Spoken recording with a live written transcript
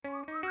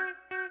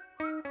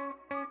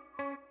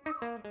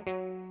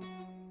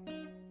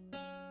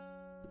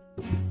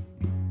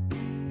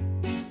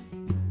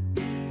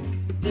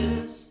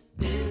This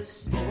is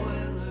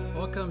Spoiler.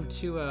 Welcome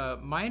to a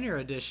minor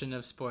edition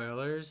of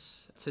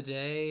Spoilers.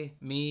 Today,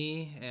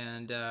 me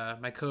and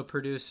my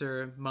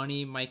co-producer,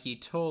 Money Mikey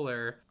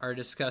Toller, are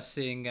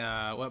discussing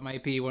what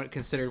might be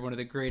considered one of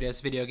the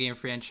greatest video game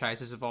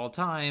franchises of all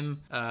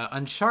time,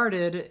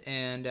 Uncharted,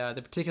 and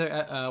the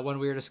particular one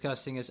we are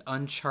discussing is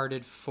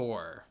Uncharted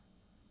 4.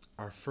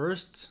 Our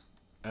first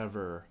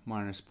ever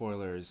minor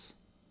spoilers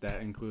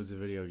that includes a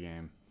video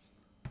game.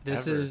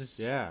 This Ever. is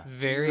Yeah.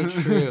 very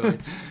true.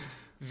 It's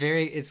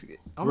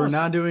almost,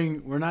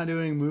 We're not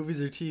doing movies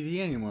or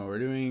TV anymore. We're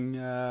doing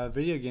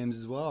video games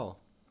as well.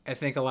 I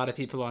think a lot of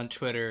people on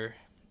Twitter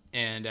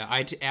and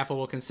Apple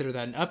will consider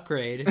that an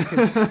upgrade.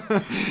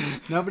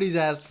 Nobody's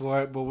asked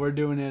for it, but we're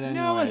doing it anyway.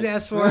 No one's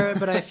asked for it,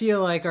 but I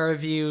feel like our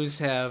views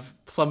have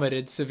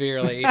plummeted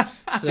severely.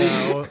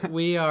 So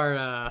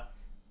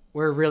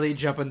we're really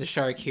jumping the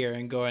shark here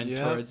and going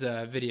towards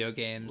video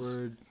games.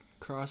 We're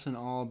crossing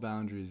all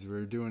boundaries.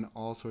 We're doing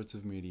all sorts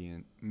of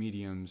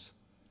mediums.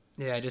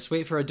 Yeah, just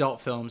wait for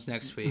adult films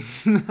next week.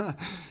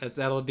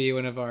 That'll be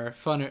one of our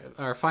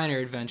finer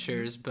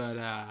adventures.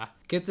 But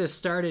get this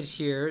started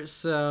here.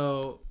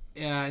 So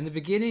in the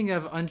beginning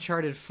of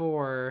Uncharted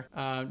 4,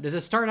 does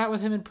it start out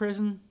with him in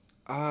prison?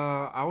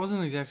 I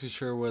wasn't exactly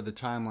sure where the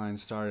timeline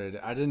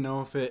started. I didn't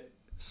know if it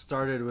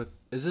started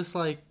with... Is this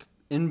like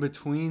in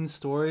between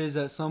stories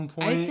at some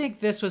point? I think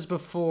this was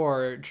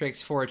before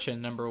Drake's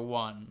Fortune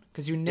 #1,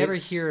 because you never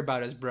hear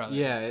about his brother.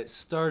 Yeah, it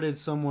started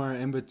somewhere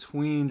in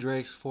between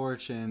Drake's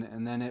Fortune,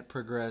 and then it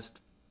progressed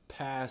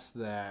past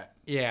that.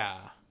 Yeah.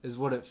 Is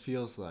what it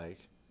feels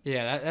like.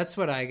 Yeah, that's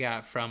what I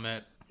got from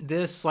it.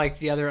 This, like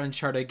the other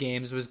Uncharted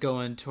games, was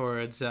going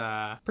towards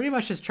pretty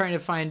much just trying to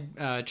find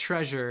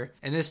treasure,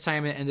 and this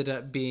time it ended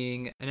up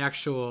being an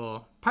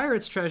actual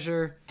pirate's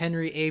treasure,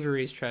 Henry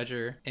Avery's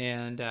treasure,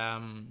 and...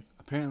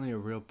 Apparently a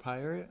real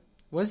pirate.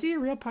 Was he a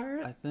real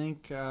pirate? I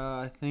think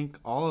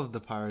all of the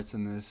pirates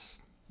in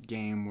this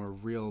game were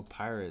real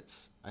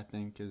pirates. I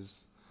think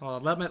is. Well,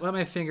 let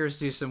my fingers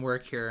do some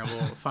work here, and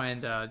we'll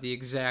find the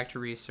exact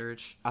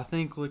research. I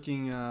think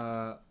looking.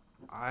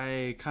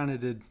 I kind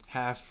of did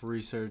half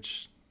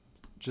research,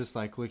 just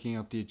like looking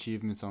up the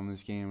achievements on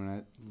this game, and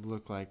it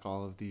looked like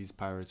all of these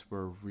pirates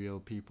were real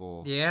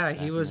people. Yeah,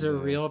 he was a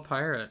real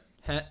pirate.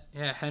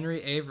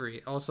 Henry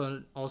Avery,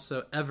 also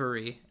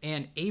Every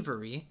and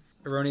Avery.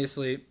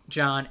 Erroneously,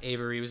 John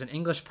Avery was an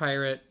English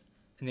pirate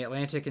in the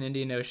Atlantic and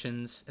Indian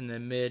Oceans in the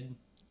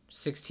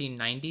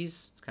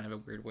mid-1690s. It's kind of a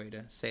weird way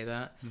to say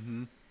that.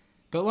 Mm-hmm.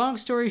 But long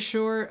story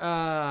short,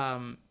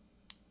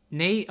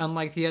 Nate,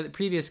 unlike the other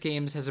previous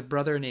games, has a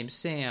brother named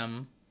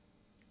Sam.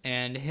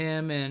 And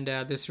him and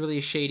this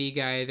really shady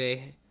guy,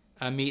 they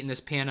meet in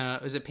this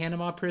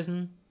Panama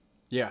prison?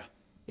 Yeah.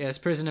 Yeah, this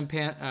prison in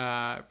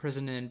Panama.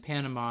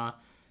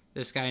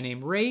 This guy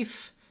named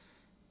Rafe.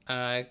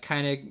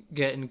 Kind of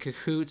get in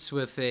cahoots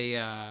with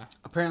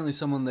apparently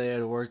someone they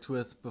had worked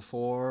with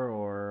before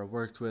or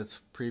worked with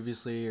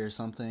previously or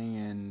something,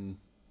 and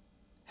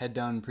had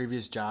done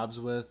previous jobs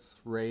with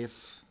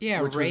Rafe.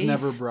 Yeah, which was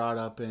never brought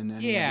up in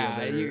any of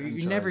the other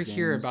you never games.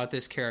 hear about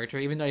this character,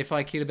 even though I feel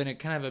like he'd have been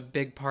kind of a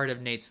big part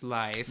of Nate's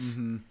life.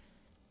 Mm-hmm.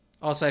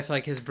 Also, I feel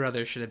like his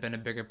brother should have been a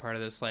bigger part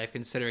of this life,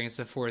 considering it's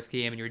the fourth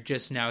game and you're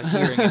just now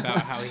hearing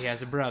about how he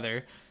has a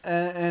brother.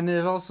 And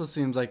it also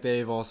seems like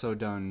they've also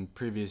done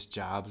previous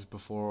jobs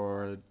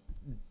before,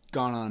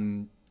 gone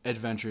on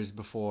adventures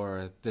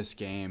before this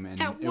game, and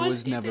it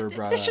was never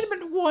brought up. There should have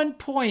been one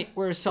point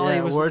where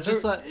Sully was... Or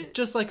just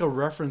like a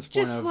reference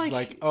point of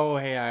like, oh,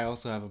 hey, I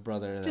also have a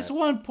brother. Just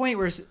one point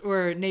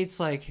where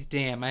Nate's like,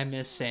 damn, I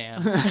miss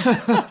Sam.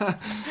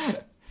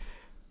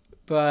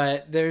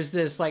 But there's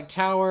this like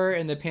tower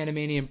in the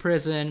Panamanian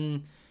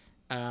prison.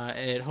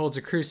 It holds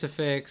a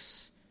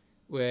crucifix,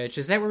 which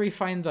is that where we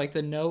find like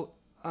the note?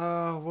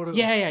 What do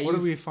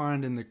we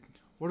find in that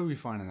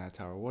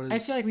tower? I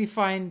feel like we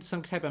find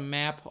some type of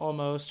map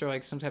almost, or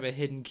like some type of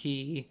hidden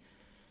key.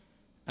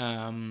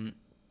 Long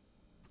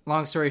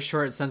story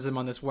short, it sends them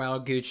on this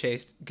wild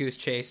goose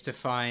chase to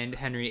find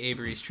Henry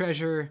Avery's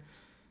treasure.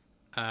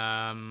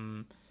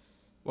 While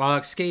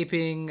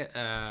escaping,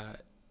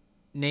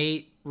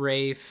 Nate,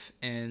 Rafe,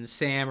 and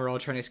Sam are all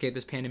trying to escape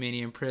this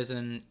Panamanian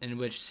prison, in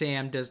which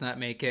Sam does not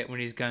make it when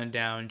he's gunned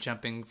down,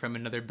 jumping from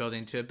another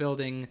building to a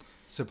building.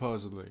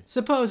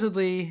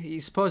 Supposedly,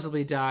 he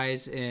supposedly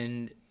dies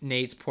in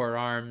Nate's poor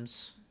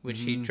arms,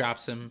 which he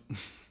drops him.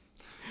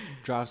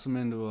 Drops him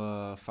into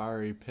a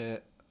fiery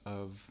pit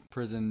of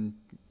prison.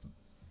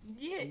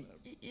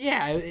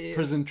 Yeah.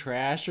 Prison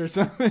trash or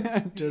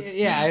something.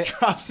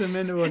 Drops him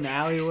into an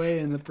alleyway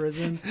in the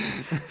prison.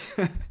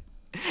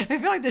 I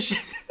feel like this.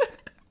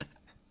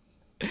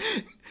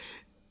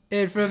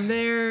 And from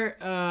there,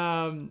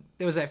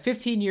 it was at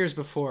 15 years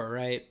before,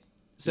 right?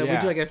 So we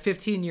do like a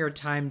 15-year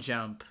time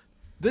jump.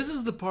 This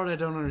is the part I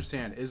don't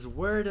understand, is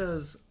where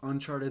does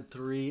Uncharted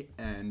 3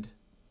 end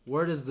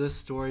where does this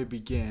story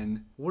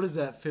begin? What is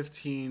that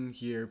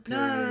 15-year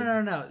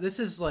period? No. This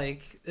is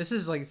like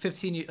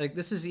 15 years. Like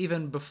this is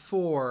even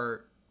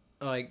before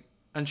like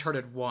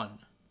Uncharted 1.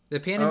 The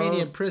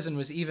Panamanian prison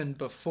was even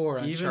before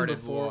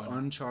Uncharted 1.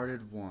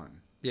 Uncharted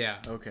 1. Yeah.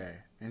 Okay.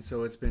 And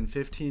so it's been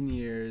 15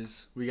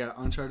 years. We got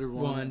Uncharted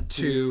 1,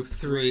 2,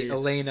 3.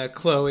 Elena,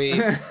 Chloe,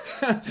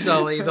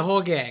 Sully, the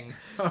whole gang.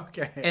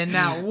 Okay. And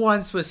not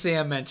once was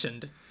Sam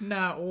mentioned.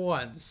 Not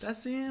once. That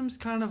seems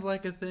kind of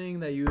like a thing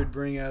that you would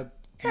bring up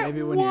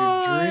maybe At when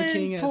you're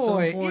drinking at some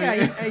point.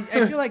 Yeah,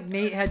 I feel like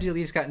Nate had to at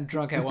least gotten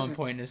drunk at one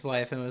point in his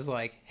life and was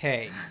like,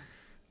 hey,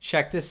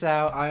 check this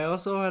out. I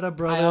also had a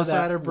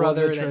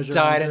brother that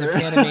died in a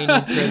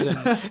Panamanian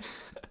prison.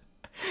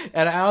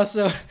 And I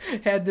also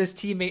had this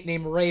teammate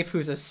named Rafe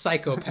who's a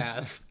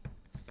psychopath.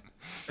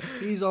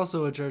 He's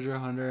also a treasure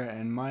hunter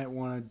and might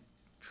want to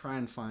try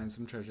and find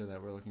some treasure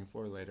that we're looking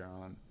for later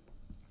on.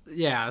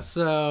 Yeah,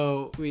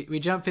 so we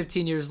jump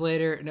 15 years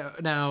later.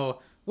 Now,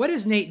 what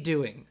is Nate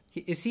doing?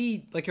 Is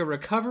he like a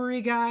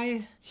recovery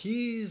guy?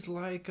 He's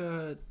like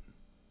I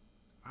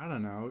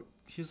don't know.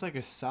 He's like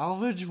a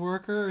salvage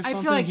worker or something.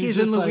 I feel like he's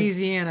in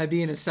Louisiana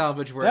being a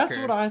salvage worker. That's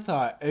what I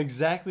thought.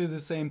 Exactly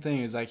the same thing.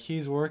 Is like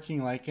he's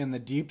working like in the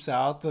deep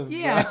south of.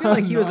 Yeah, I feel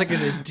like he was like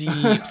in the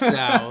deep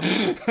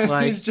south.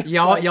 Like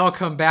y'all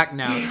come back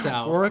now,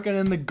 south. Working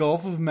in the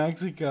Gulf of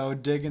Mexico,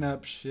 digging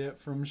up shit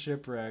from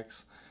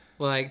shipwrecks.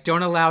 Like,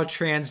 don't allow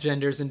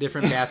transgenders in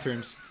different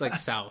bathrooms. It's like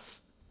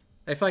south.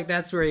 I feel like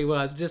that's where he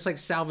was, just like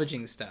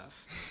salvaging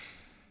stuff.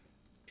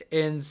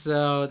 And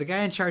so the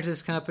guy in charge of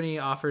this company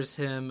offers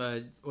him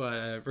a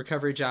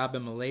recovery job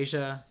in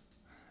Malaysia.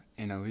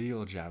 An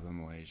illegal job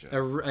in Malaysia.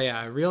 A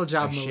real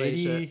job in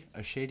Malaysia.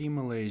 A shady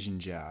Malaysian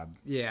job.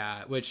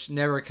 Yeah, which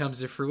never comes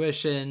to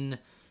fruition.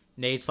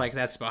 Nate's like,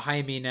 that's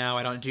behind me now.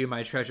 I don't do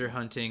my treasure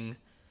hunting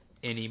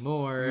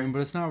anymore. I mean, but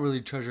it's not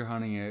really treasure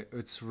hunting.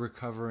 It's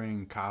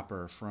recovering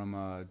copper from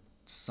a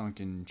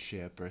sunken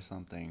ship or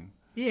something.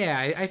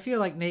 Yeah, I feel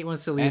like Nate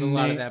wants to leave a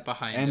lot of that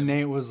behind him. And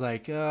Nate was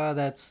like,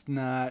 that's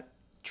not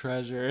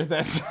treasure.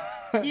 That's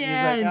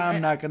yeah. He's like,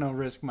 I'm not gonna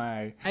risk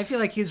my. I feel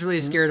like he's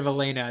really scared of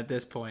Elena at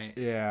this point.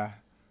 Yeah,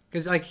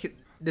 because like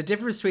the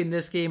difference between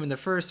this game and the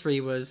first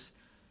three was,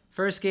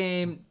 first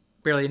game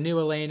barely knew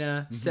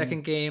Elena,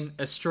 second game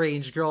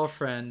estranged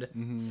girlfriend,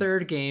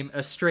 third game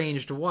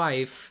estranged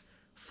wife,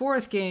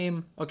 fourth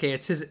game okay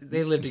it's his.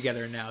 They live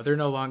together now. They're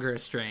no longer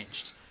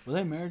estranged. Were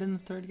they married in the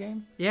third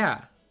game?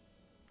 Yeah.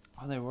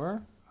 Oh, they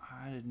were.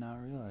 I did not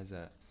realize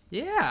that.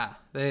 Yeah,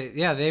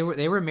 they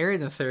were married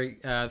in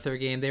the third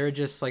game. They were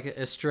just like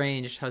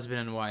estranged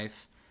husband and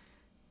wife,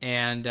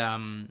 and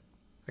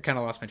I kind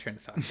of lost my train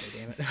of thought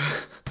there. Damn it.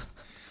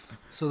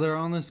 So they're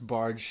on this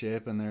barge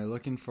ship and they're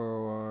looking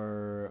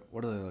for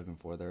what are they looking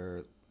for?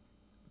 They're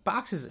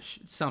boxes of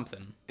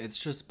something. It's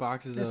just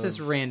boxes. It's just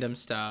random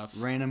stuff,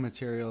 random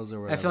materials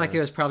or whatever. I feel like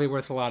it was probably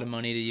worth a lot of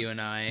money to you and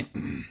I.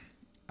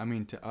 I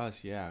mean, to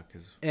us, yeah,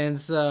 And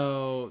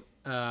so.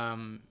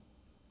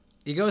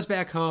 He goes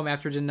back home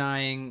after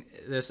denying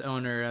this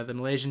owner the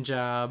Malaysian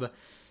job,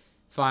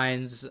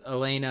 finds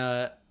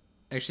Elena.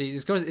 Actually,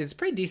 it's a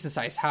pretty decent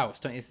sized house,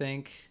 don't you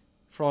think?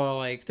 For all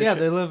like they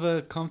live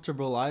a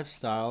comfortable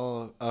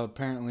lifestyle.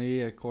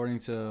 Apparently, according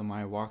to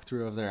my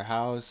walkthrough of their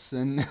house,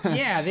 and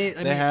yeah, they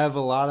have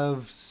a lot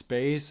of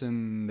space,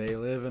 and they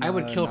live in. I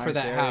would kill for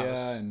that area,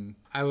 house. And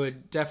I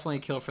would definitely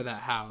kill for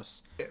that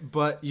house.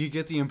 But you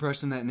get the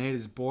impression that Nate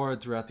is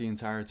bored throughout the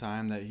entire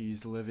time that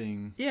he's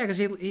living. Yeah, because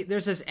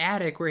there's this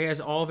attic where he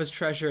has all of his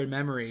treasure and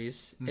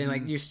memories, and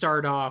like you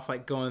start off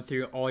like going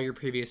through all your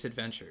previous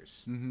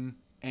adventures.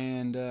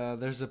 And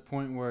there's a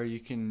point where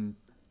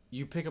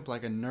you pick up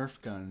like a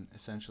Nerf gun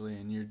essentially,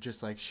 and you're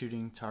just like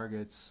shooting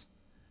targets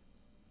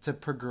to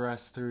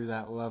progress through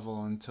that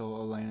level until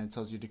Elena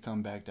tells you to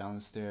come back down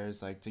the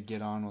stairs, like to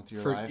get on with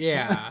your life.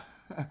 Yeah.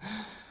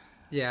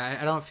 Yeah,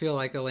 I don't feel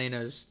like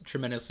Elena's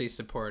tremendously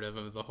supportive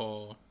of the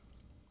whole.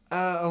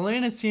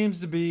 Elena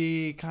seems to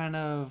be kind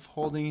of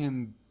holding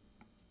him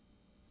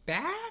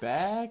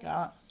back.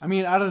 I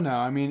mean, I don't know.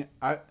 I mean,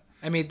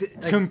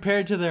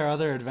 compared to their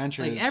other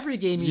adventures, like every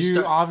game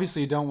you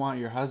obviously don't want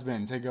your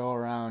husband to go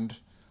around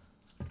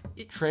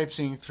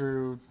traipsing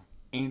through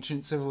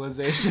ancient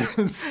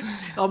civilizations,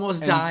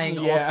 almost dying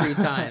all 3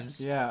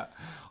 times. Yeah,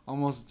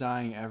 almost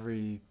dying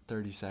every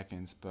 30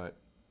 seconds, but.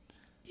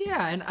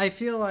 Yeah, and I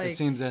feel like it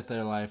seems that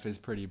their life is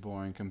pretty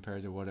boring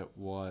compared to what it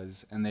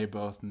was, and they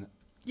both.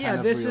 Yeah,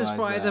 this is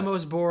probably the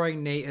most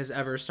boring Nate has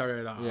ever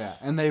started off. Yeah,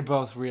 and they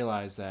both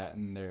realize that,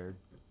 and they're.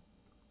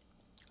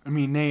 I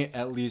mean, Nate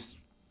at least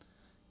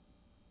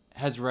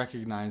has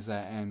recognized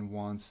that and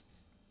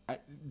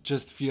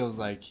just feels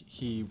like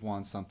he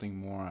wants something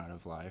more out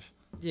of life.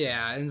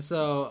 Yeah, and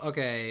so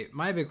okay,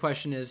 my big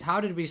question is, how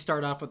did we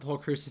start off with the whole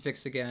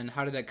crucifix again?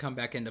 How did that come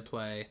back into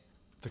play?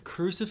 The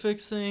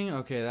crucifix thing?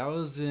 Okay, that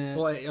was in...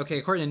 Well, okay,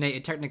 according to Nate,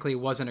 it technically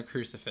wasn't a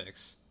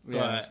crucifix.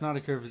 Yeah, it's not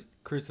a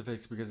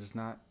crucifix because it's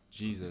not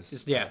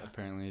Jesus.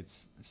 Apparently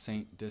it's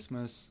Saint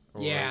Dismas.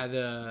 What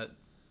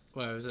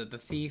was it? The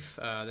thief,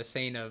 the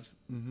saint of...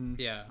 Mm-hmm.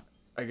 Yeah.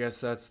 I guess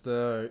that's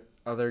the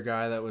other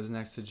guy that was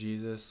next to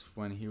Jesus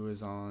when he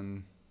was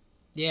on.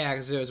 Yeah,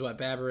 because it was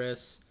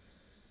Babarus.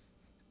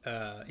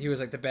 He was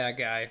like the bad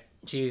guy,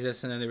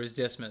 Jesus, and then there was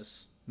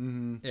Dismas.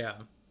 Mm-hmm. Yeah.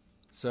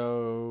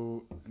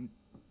 So,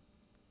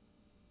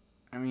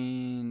 I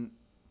mean,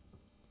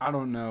 I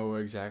don't know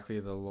exactly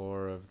the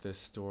lore of this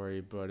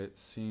story, but it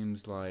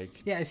seems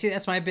like Yeah, see,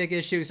 that's my big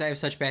issue because I have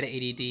such bad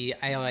ADD.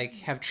 I, like,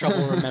 have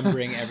trouble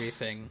remembering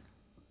everything.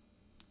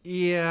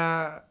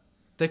 yeah,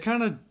 they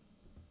kind of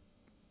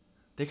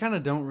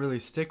don't really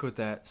stick with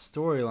that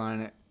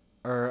storyline,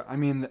 or I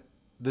mean,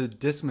 the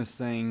Dismas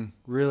thing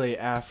really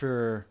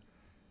after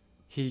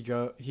he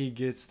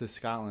gets to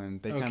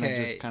Scotland, they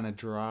kind of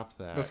drop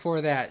that.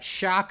 Before that,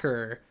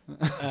 shocker.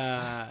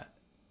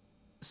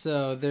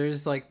 So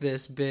there's like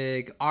this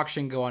big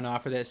auction going on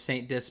for that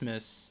Saint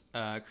Dismas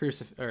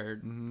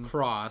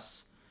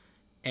cross,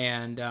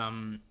 and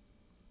the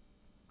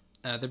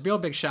real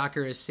big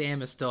shocker is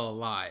Sam is still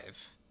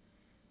alive,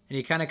 and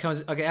he kind of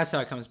comes. Okay, that's how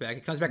it comes back.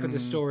 He comes back with the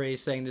story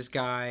saying this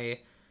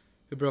guy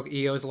who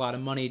he owes a lot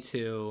of money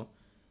to.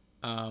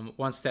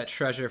 Wants that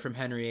treasure from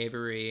Henry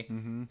Avery,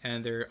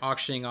 and they're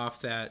auctioning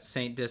off that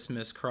Saint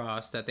Dismas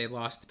cross that they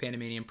lost to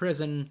Panamanian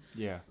prison.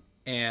 Yeah.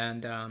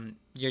 And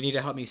you need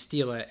to help me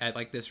steal it at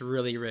like this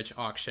really rich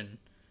auction.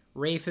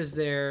 Rafe is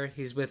there.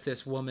 He's with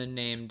this woman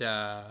named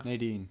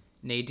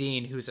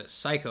Nadine, who's a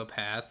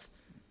psychopath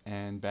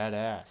and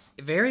badass.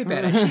 Very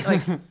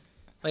badass. She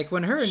like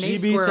when her and She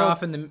Nate beats square up-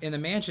 off in the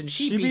mansion,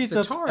 she She beats the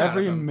up tar out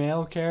every of him.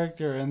 male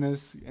character in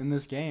this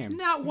game.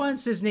 Not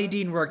once is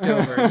Nadine worked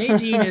over.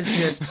 Nadine is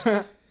just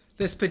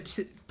this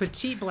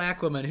petite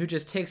black woman who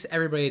just takes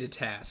everybody to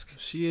task.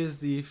 She is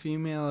the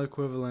female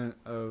equivalent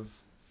of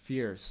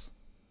fierce.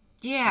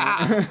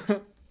 Yeah,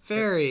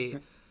 very.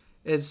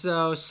 And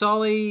so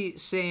Sully,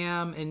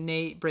 Sam, and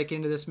Nate break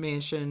into this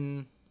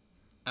mansion,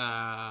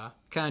 kind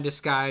of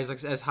disguised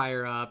like, as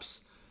higher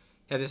ups.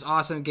 Have this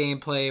awesome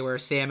gameplay where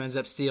Sam ends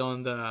up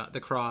stealing the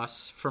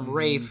cross from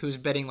Rafe, who's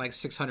betting like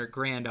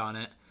 $600,000 on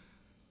it,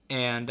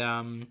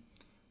 and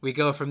we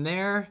go from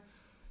there.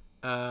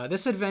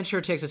 This adventure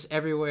takes us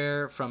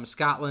everywhere from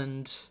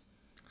Scotland.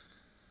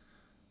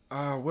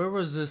 Where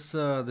was this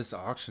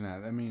auction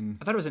at? I mean,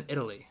 I thought it was in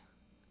Italy.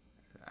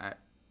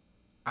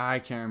 I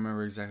can't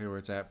remember exactly where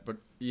it's at, but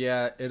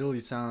yeah, Italy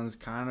sounds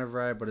kind of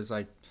right, but it's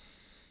like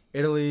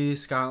Italy,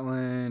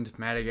 Scotland,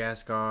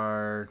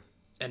 Madagascar,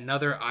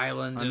 Another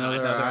island,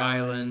 another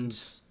island.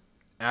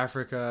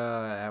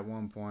 Africa at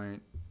one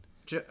point.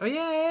 Oh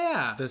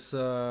yeah. This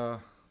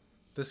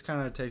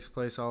kind of takes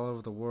place all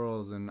over the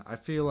world, and I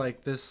feel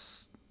like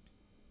this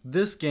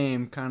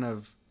game kind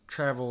of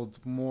traveled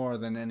more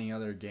than any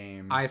other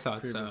game I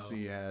thought so.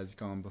 previously has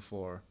gone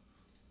before.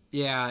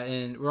 Yeah,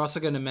 and we're also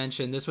going to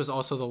mention this was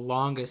also the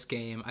longest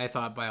game I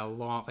thought by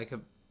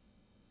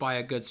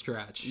a good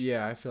stretch.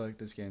 Yeah, I feel like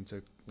this game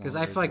took because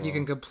I feel like you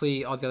can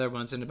complete all the other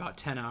ones in about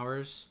 10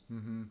 hours.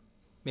 Mm-hmm.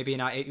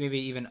 Maybe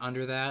even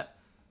under that.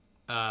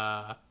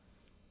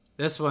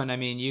 This one, I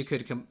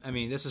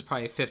mean, this is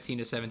probably 15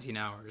 to 17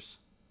 hours.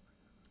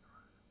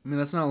 I mean,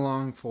 that's not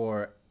long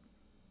for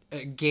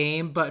A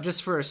game, but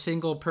just for a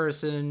single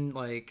person,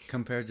 like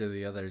compared to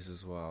the others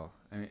as well.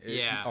 I mean,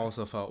 it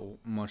also felt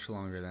much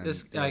longer than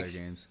the other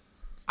games.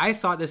 I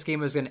thought this game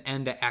was going to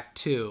end at Act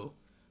 2.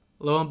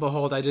 Lo and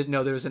behold, I didn't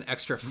know there was an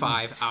extra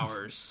 5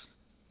 hours.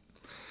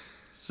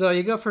 So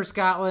you go for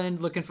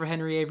Scotland, looking for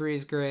Henry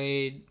Avery's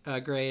grave.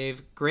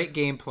 Great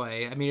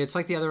gameplay. I mean, it's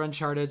like the other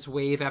Uncharted's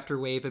wave after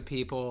wave of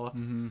people.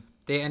 Mm-hmm.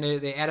 They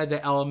added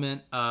the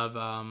element of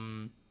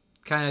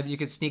kind of you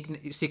could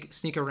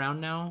sneak around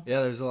now.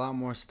 Yeah, there's a lot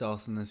more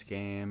stealth in this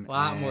game. A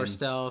lot more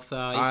stealth.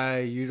 I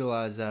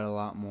utilize that a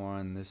lot more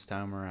in this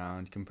time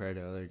around compared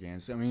to other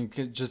games. I mean,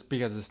 just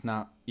because it's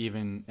not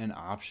even an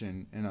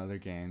option in other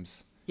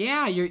games.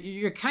 Yeah,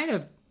 you're kind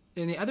of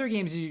in the other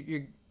games.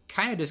 You're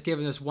kind of just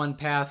given this one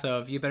path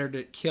of you better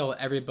to kill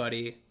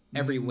everybody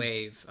every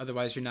wave,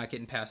 otherwise you're not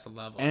getting past the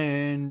level.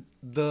 And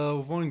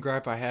the one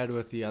gripe I had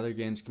with the other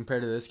games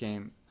compared to this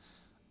game,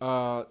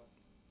 the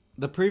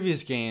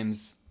previous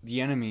games,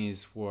 the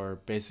enemies were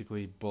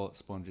basically bullet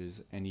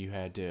sponges, and you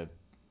had to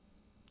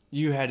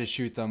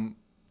shoot them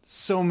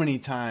so many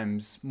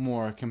times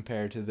more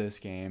compared to this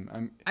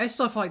game. I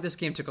still feel like this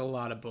game took a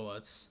lot of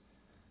bullets.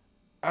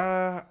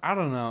 I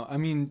don't know. I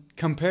mean,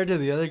 compared to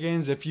the other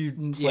games, if you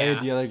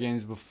played the other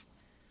games before,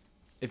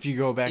 if you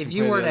go back, if and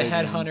you play weren't the a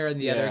other headhunter games, in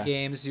the other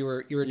games, you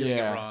were doing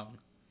it wrong.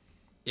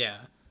 Yeah.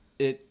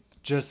 It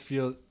just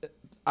feels.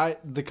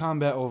 The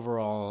combat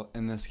overall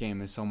in this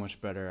game is so much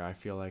better, I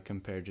feel like,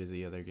 compared to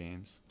the other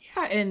games.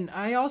 Yeah, and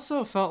I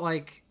also felt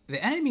like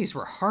the enemies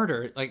were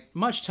harder, like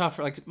much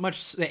tougher,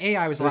 the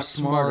AI was a lot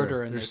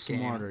smarter in this game.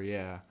 They're smarter,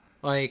 yeah.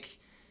 Like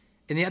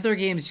in the other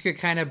games, you could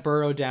kind of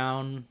burrow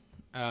down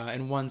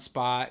in one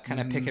spot, kind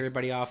of pick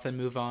everybody off, then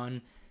move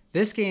on.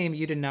 This game,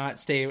 you did not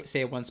stay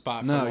at one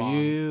spot for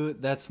long.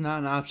 That's not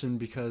an option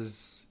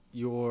because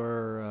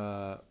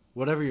your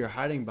whatever you're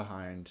hiding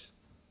behind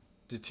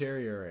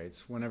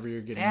deteriorates whenever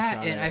you're getting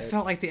shot and at. I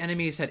felt like the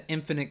enemies had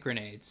infinite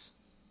grenades.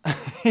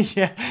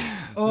 Yeah.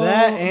 Oh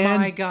That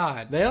and my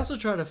god. they also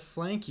try to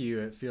flank you,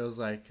 it feels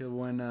like,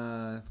 when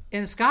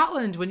In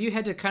Scotland, when you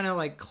had to kind of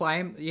like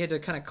climb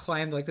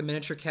like the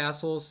miniature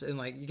castles and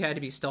like you had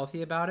to be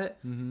stealthy about it.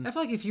 Mm-hmm. I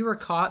feel like if you were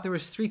caught, there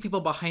was 3 people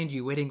behind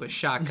you waiting with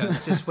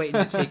shotguns, just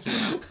waiting to take you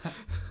out.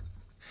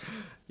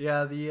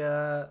 yeah,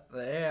 the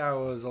AI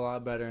was a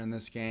lot better in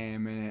this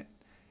game, and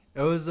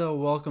it was a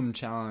welcome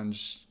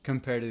challenge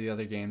compared to the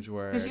other games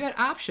where Because you had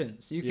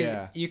options.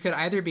 Yeah. You could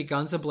either be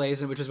guns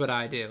ablazing, which is what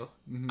I do.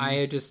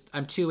 Mm-hmm.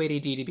 I'm too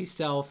ADD to be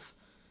stealth.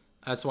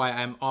 That's why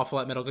I'm awful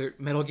at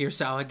Metal Gear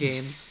Solid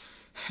games.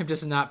 I'm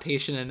just not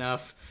patient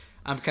enough.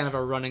 I'm kind of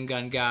a run and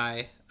gun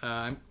guy.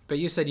 But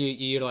you said you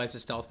utilize the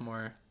stealth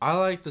more. I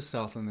like the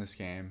stealth in this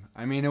game.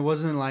 I mean, it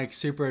wasn't like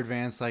super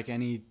advanced like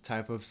any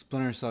type of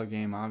Splinter Cell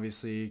game,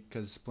 obviously,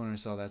 because Splinter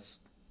Cell, that's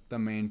the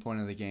main point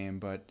of the game.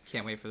 But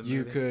Can't wait for the you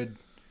movie.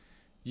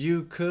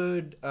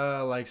 could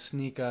like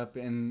sneak up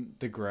in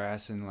the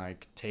grass and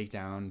like take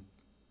down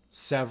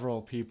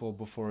several people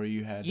before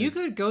you had. You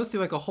could go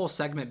through like a whole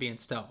segment being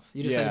stealth.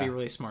 You just had to Yeah. be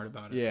really smart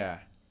about it. Yeah,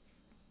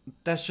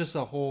 that's just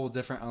a whole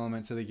different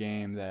element to the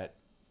game that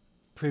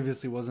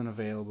previously wasn't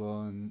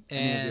available in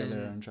any of the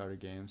other And- Uncharted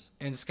games.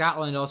 In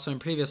Scotland, also in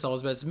previous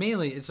levels, but it's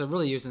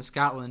really used in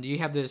Scotland. You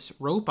have this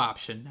rope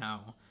option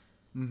now,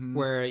 Mm-hmm.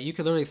 where you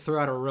could literally throw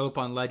out a rope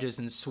on ledges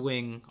and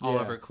swing all Yeah.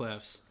 over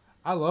cliffs.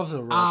 I love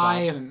the rope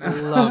I option.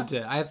 loved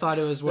it. I thought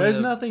it was one There's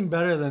of the, nothing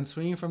better than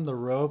swinging from the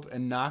rope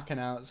and knocking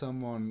out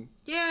someone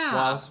yeah,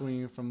 while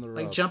swinging from the rope.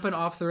 like jumping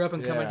off the rope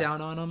and coming Yeah.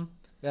 down on them.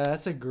 Yeah,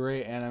 that's a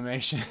great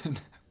animation.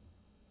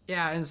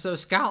 Yeah, and so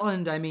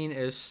Scotland, I mean,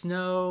 is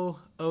snow,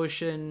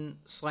 ocean,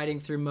 sliding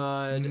through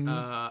mud.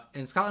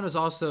 And Scotland was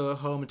also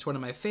home to one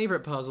of my favorite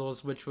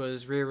puzzles, which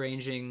was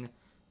rearranging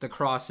the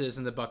crosses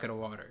in the bucket of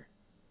water.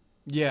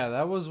 Yeah,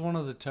 that was one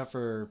of the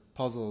tougher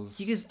puzzles.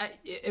 Because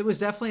it was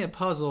definitely a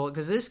puzzle,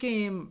 because this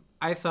game,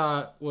 I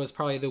thought, was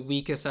probably the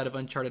weakest out of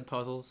Uncharted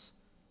puzzles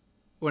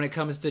when it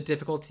comes to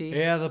difficulty.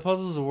 Yeah, the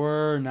puzzles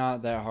were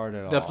not that hard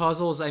at all. The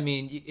puzzles, I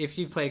mean, if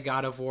you've played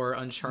God of War,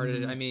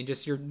 Uncharted, I mean,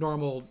 just your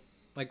normal,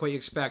 like what you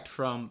expect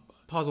from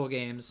puzzle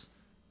games,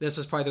 this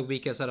was probably the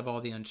weakest out of all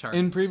the Uncharted.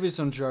 In previous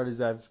Uncharted,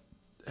 I've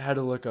had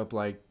to look up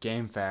like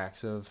game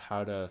facts of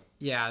how to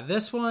Yeah,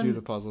 this one, do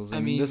the puzzles. And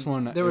I mean, this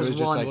one, there it was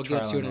just one like we'll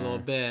get trial to in a and little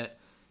error. bit,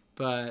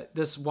 but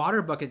this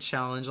water bucket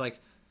challenge, like,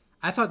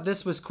 I thought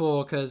this was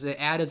cool because it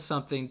added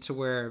something to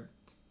where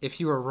if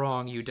you were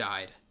wrong, you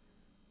died.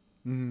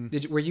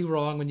 Mhm. Were you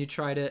wrong when you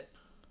tried it?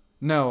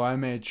 No, I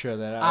made sure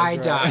that I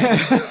died.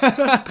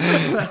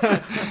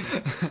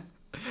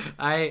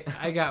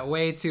 I got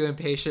way too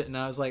impatient and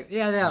I was like,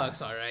 yeah, that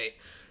looks all right.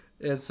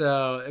 And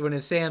so when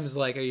Sam's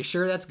like, are you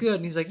sure that's good?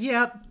 And he's like,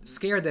 yep.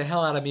 Scared the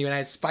hell out of me when I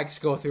had spikes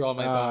go through all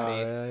my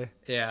body. Really?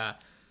 Yeah.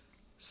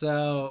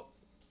 So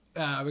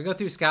we go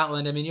through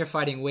Scotland. I mean, you're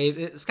fighting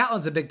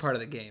Scotland's a big part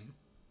of the game.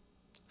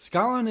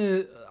 Scotland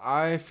is.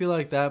 I feel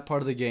like that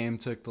part of the game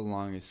took the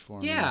longest for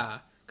me. Yeah.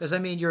 Because, I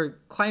mean, you're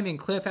climbing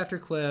cliff after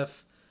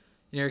cliff.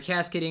 You're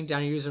cascading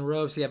down. You're using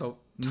ropes. You have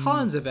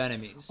tons of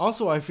enemies.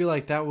 Also, I feel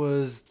like that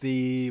was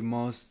the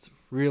most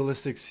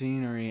realistic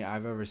scenery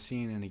I've ever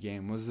seen in a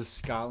game. Was the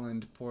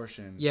Scotland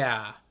portion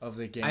Yeah. of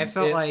the game? I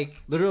felt It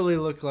like... literally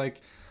looked like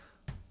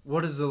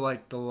what is the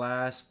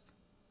last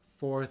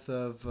fourth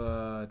of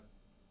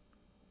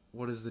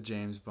what is the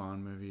James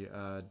Bond movie?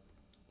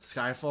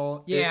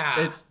 Skyfall.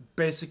 Yeah. It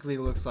basically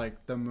looks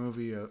like the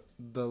movie,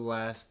 the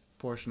last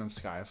portion of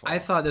Skyfall. I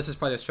thought this was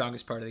probably the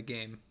strongest part of the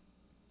game.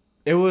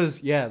 It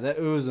was it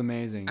was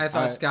amazing. I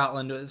thought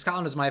Scotland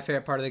was my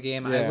favorite part of the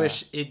game. I Yeah.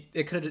 wish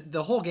it could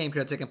the whole game could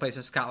have taken place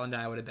in Scotland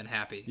and I would have been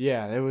happy.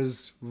 Yeah, it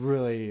was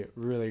really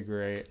really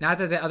great. Not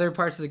that the other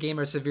parts of the game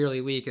are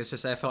severely weak, it's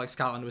just I felt like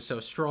Scotland was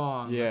so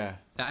strong. Yeah.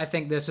 I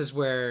think this is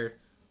where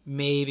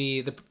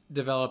maybe the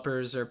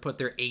developers are put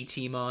their A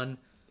team on.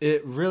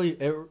 It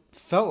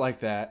felt like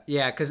that.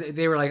 Yeah, because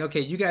they were like, okay,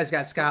 you guys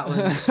got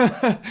Scotland.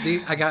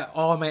 I got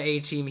all my A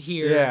team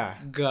here. Yeah.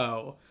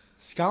 Go.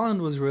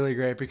 Scotland was really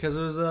great because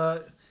it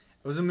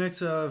was a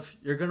mix of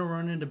you're gonna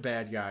run into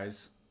bad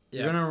guys.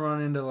 Yeah. You're gonna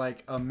run into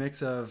like a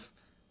mix of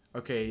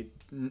okay,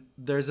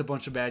 there's a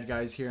bunch of bad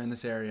guys here in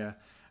this area,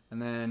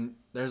 and then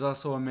there's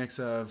also a mix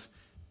of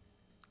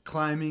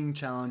climbing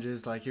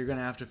challenges. Like you're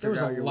gonna have to There figure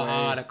was out a your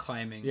lot way. of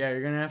climbing. Yeah,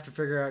 you're gonna have to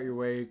figure out your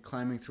way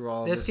climbing through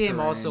all This of game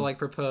terrain. also like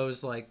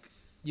proposed like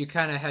you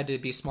kind of had to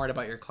be smart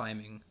about your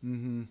climbing.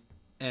 Mm-hmm.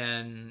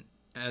 And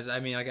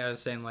like I was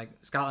saying, like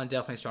Scotland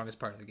definitely strongest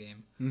part of the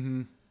game.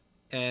 Mm-hmm.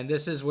 And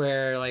this is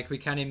where like we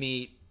kind of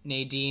meet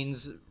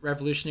Nadine's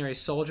revolutionary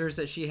soldiers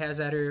that she has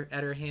at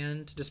her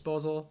hand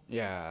disposal.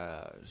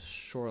 Yeah,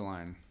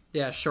 Shoreline.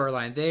 Yeah,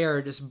 Shoreline. They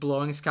are just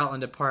blowing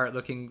Scotland apart,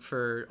 looking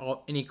for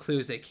any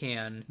clues they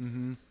can.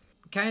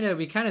 Mm-hmm.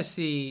 We kind of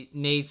see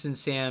Nate's and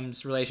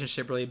Sam's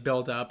relationship really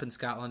build up in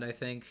Scotland. I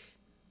think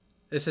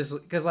this is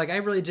because like I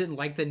really didn't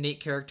like the Nate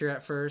character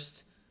at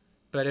first,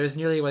 but it was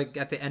nearly like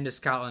at the end of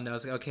Scotland. I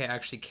was like, okay, I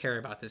actually care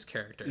about this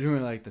character. You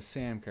really like the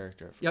Sam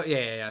character. at first.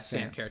 Yeah. Sam.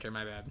 Sam character.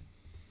 My bad.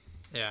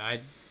 Yeah,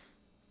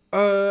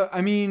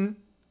 I mean,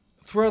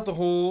 throughout the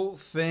whole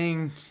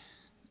thing,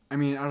 I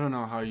mean, I don't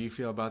know how you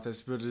feel about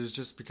this, but it's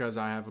just because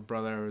I have a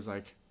brother who was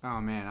like, oh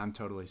man, I'm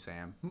totally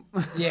Sam.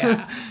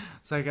 Yeah.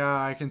 It's like, oh,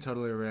 I can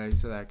totally relate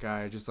to that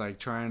guy. Just like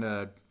trying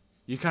to,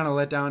 you kind of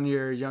let down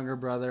your younger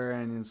brother,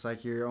 and it's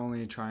like you're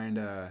only trying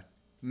to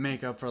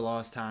make up for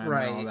lost time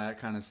Right. and all that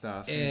kind of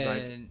stuff. And it's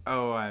like, And-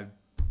 oh, I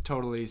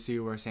totally see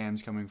where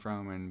Sam's coming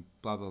from and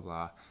blah, blah,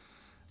 blah.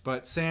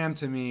 But Sam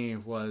to me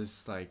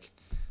was like,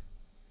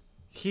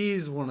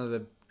 he's one of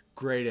the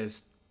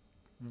greatest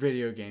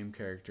video game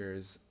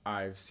characters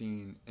I've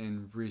seen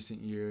in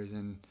recent years,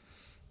 and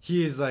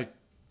he's like,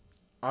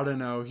 I don't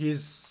know,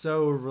 he's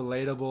so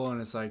relatable,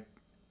 and it's like,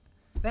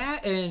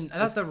 That, and I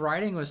thought the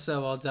writing was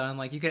so well done.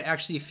 Like, you could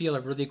actually feel a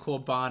really cool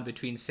bond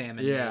between Sam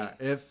and yeah,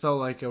 Nate. it felt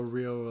like a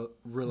real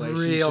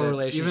relationship. Real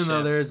relationship. Even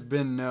though there's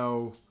been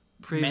no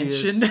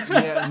previous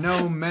Mention?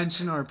 no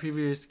mention or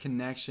previous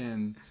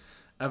connection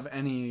of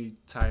any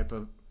type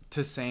of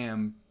to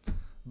Sam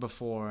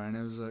before, and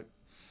it was like,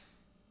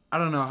 I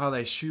don't know how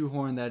they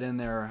shoehorned that in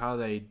there or how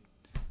they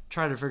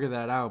tried to figure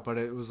that out, but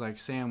it was like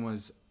Sam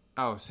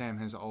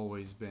has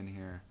always been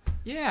here.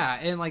 Yeah,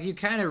 and like you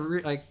kind of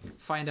like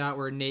find out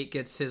where Nate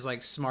gets his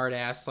like smart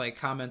ass like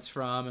comments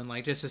from, and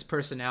like just his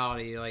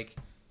personality. Like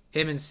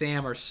him and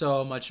Sam are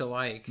so much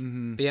alike,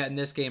 Mhm. but yet in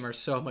this game are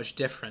so much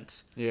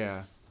different.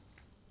 Yeah.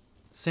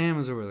 Sam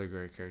is a really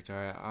great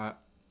character.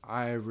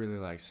 I really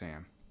like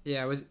Sam.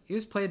 Yeah, he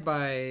was played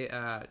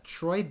by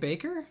Troy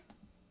Baker.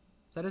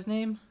 Is that his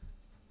name?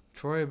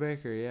 Troy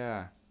Baker,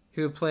 yeah.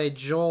 Who played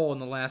Joel in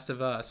The Last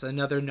of Us,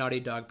 another Naughty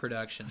Dog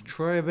production.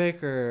 Troy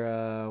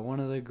Baker, one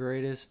of the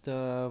greatest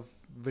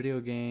video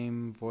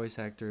game voice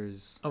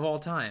actors Of all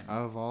time.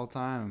 of all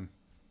time.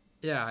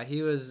 Yeah,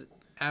 he was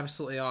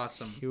absolutely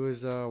awesome. He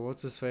was,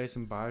 what's his face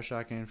in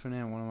Bioshock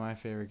Infinite, one of my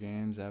favorite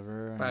games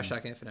ever.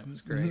 Bioshock Infinite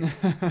was great.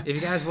 If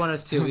you guys want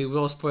us to, we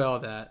will spoil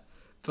that.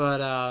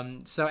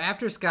 But, so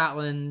after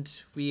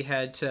Scotland, we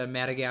head to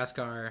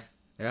Madagascar.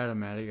 Yeah, to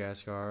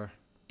Madagascar.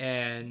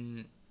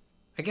 And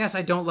I guess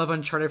I don't love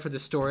Uncharted for the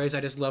stories.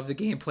 I just love the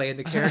gameplay and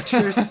the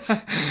characters.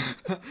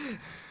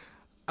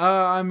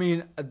 I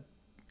mean,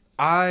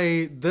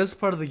 this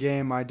part of the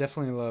game, I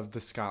definitely love the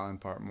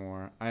Scotland part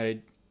more.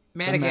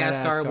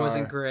 Madagascar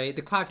wasn't great.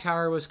 The clock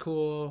tower was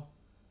cool.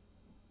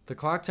 The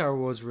clock tower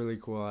was really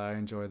cool. I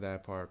enjoyed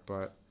that part,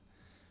 but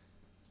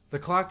the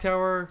clock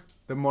tower,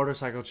 the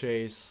motorcycle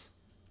chase,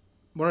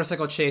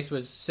 Motorcycle chase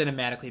was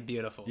cinematically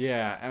beautiful.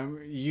 yeah, and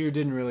you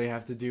didn't really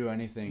have to do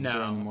anything No.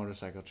 during the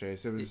motorcycle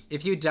chase. It was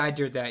If you died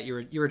during that,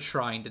 you were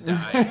trying to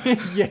die.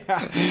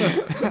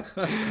 yeah.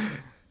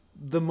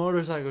 The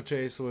motorcycle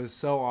chase was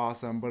so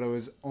awesome, but it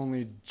was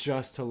only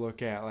just to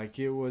look at. Like,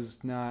 it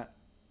was not.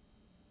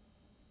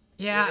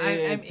 Yeah,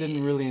 It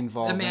didn't really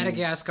involve the any-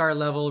 Madagascar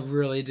level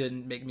really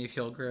didn't make me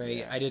feel great.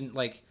 Yeah. I didn't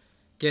like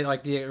get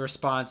like the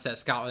response that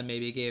Scotland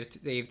maybe gave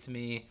to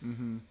me.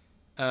 Mm-hmm.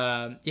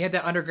 You had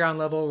that underground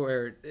level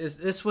where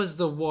this was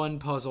the one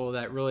puzzle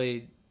that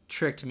really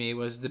tricked me,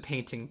 was the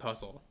painting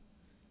puzzle.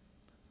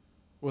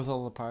 With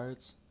all the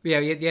pirates. Yeah,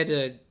 you had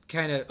to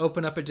kind of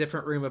open up a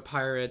different room of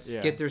pirates,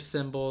 Yeah. get their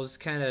symbols,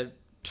 kind of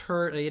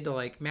you had to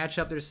like match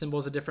up their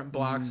symbols of different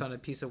blocks Mm-hmm. on a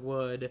piece of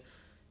wood,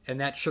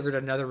 and that triggered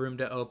another room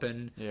to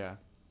open. Yeah.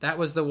 That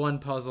was the one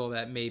puzzle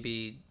that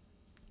maybe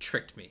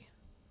tricked me.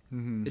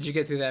 Mm-hmm. Did you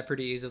get through that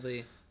pretty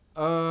easily?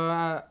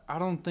 I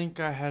don't think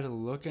I had to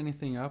look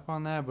anything up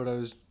on that, but it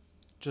was It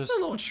just. was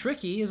a little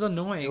tricky. It was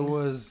annoying. It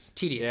was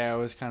Tedious. Yeah, it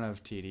was kind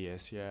of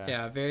tedious. Yeah.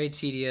 Yeah, very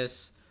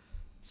tedious.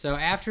 So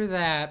after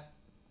that,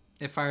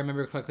 if I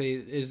remember correctly,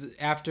 is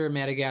after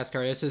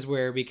Madagascar. This is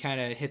where we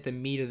kind of hit the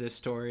meat of the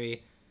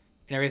story,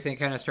 and everything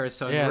kind of starts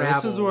to unravel. Yeah,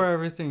 this is where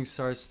everything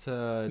starts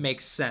to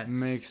makes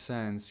sense. make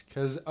sense.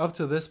 Because up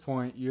to this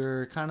point,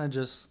 you're kind of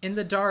just. In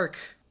the dark,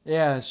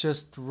 Yeah, it's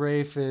just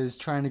Rafe is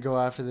trying to go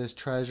after this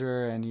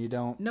treasure, and you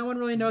don't. no one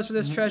really knows where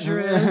this treasure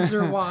is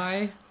or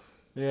why.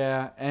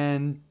 Yeah,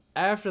 and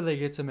after they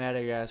get to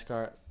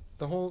Madagascar,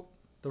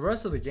 the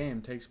rest of the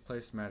game takes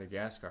place in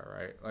Madagascar,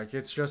 right? Like,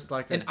 it's just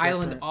like An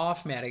island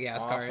off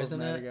Madagascar, Off of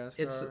isn't it?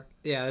 Madagascar? It's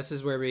this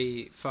is where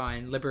we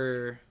find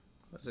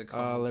what's it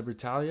called?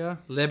 Libertalia.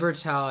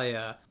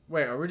 Libertalia.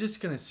 Wait, are we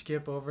just gonna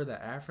skip over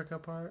the Africa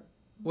part?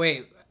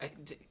 Wait,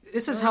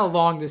 this is how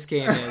long this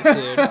game is,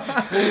 dude.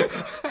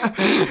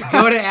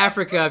 Go to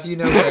Africa if you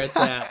know where it's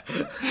at.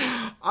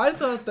 I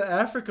thought the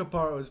Africa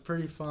part was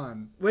pretty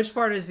fun. Which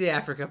part is the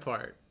Africa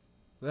part?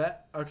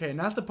 Okay,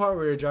 not the part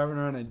where you're driving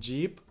around a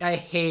Jeep. I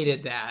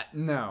hated that.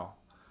 No,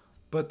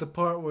 but the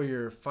part where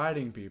you're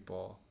fighting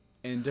people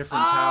in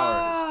different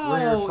towers.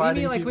 Where you're Oh, you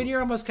fighting mean like people. when you're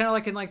almost kind of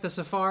like in like the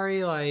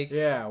safari, like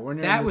Yeah, when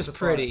you're in that the was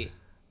safari. pretty.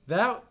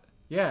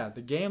 Yeah,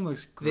 the game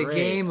looks great. The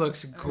game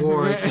looks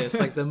gorgeous.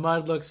 Like the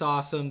mud looks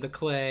awesome. The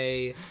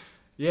clay.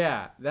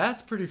 Yeah,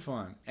 that's pretty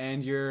fun.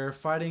 And you're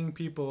fighting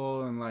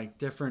people in like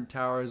different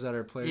towers that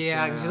are placed.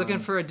 Yeah, because you're looking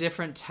around. for a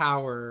different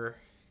tower.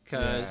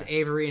 Because Yeah.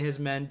 Avery and his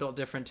men built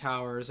different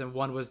towers, and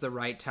one was the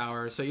right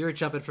tower. So you're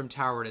jumping from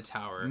tower to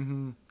tower.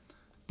 Mm-hmm.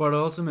 But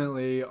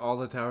ultimately, all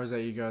the towers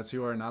that you go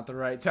to are not the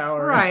right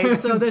tower. Right,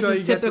 so this until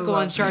is you get to typical the-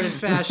 Uncharted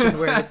fashion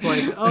where it's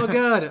like, oh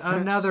good,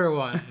 another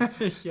one.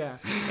 Yeah.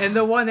 And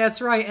the one that's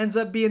right ends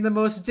up being the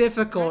most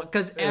difficult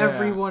because Yeah.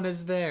 everyone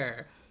is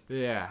there.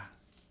 Yeah.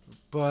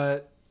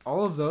 But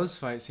all of those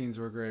fight scenes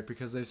were great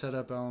because they set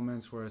up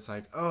elements where it's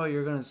like, oh,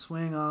 you're going to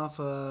swing off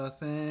a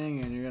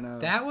thing and you're going to...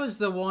 That was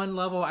the one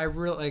level I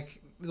really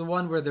like, the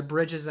one where the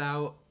bridge is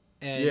out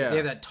and Yeah. they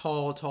have that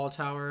tall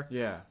tower.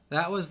 Yeah.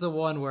 That was the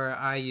one where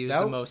I used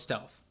That- the most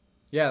stealth.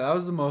 Yeah, that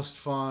was the most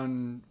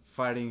fun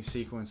fighting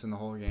sequence in the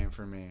whole game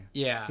for me.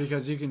 Yeah.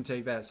 Because you can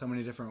take that so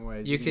many different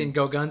ways. You can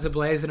go guns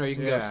a-blazing or you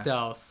can go Yeah.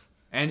 stealth.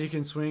 And you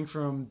can swing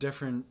from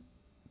different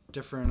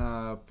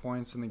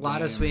points in the A game.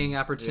 lot of swinging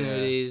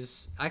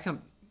opportunities.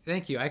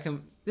 Thank you.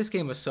 This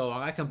game was so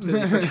long. I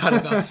completely forgot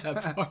about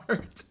that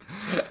part.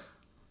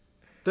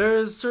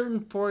 There's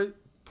certain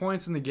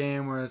points in the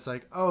game where it's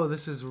like, oh,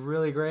 this is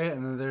really great,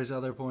 and then there's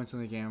other points in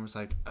the game where it's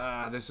like,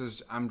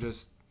 I'm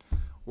just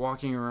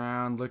walking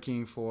around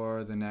looking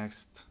for the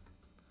next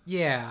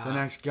Yeah.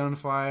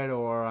 gunfight,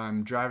 or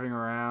I'm driving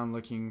around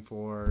looking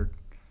for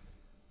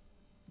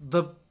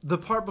the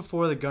part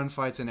before the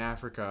gunfights in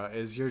Africa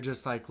is you're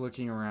just like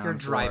looking around. You're for-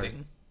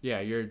 driving. Yeah,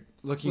 you're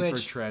looking for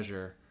Which-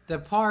 treasure. The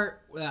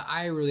part that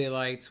I really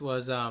liked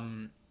was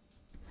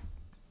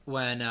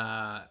when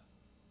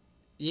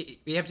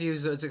you have to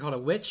use, what's it called, a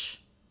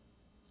witch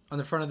on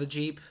the front of the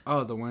Jeep,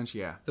 Oh, the winch,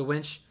 yeah. the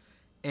winch,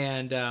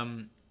 and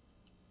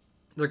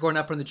they're going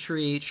up on the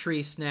tree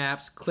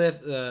snaps,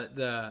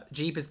 the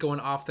Jeep is going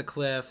off the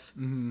cliff,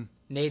 Mm-hmm.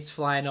 Nate's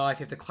flying off,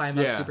 you have to climb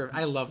up Yeah. super.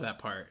 I love that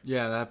part.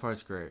 Yeah, that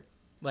part's great.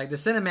 Like, the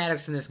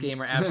cinematics in this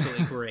game are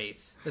absolutely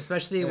great,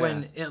 especially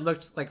when it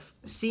looked like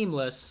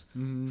seamless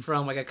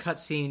from like a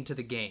cutscene to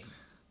the game.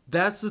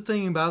 That's the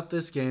thing about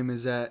this game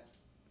is that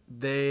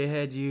they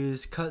had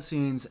used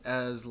cutscenes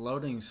as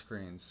loading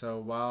screens. So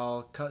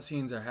while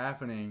cutscenes are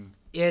happening,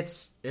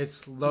 It's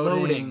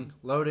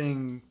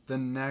loading the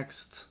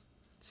next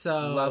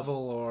so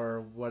level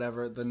or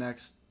whatever, the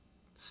next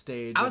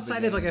stage.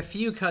 outside the of like game. a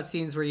few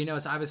cutscenes where you know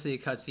it's obviously a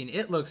cutscene,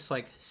 it looks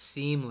like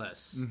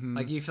seamless.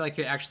 Like you feel like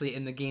you're actually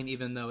in the game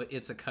even though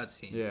it's a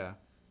cutscene. Yeah.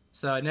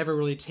 So it never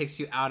really takes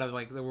you out of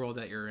like the world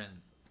that you're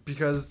in.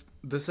 Because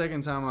the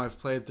second time I've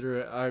played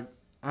through it,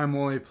 I'm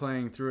only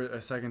playing through it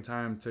a second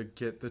time to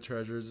get the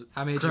treasures.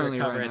 How many did you currently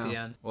recover at now. the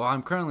end? Well,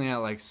 I'm currently at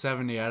like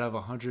 70 out of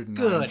 109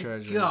 Good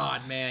treasures.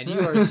 God, man,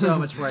 you are so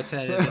much more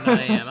attentive than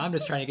I am. I'm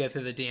just trying to get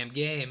through the damn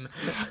game.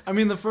 I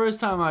mean, the first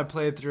time I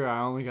played through,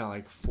 I only got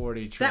like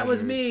 40 treasures. That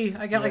was me.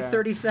 I got like Yeah.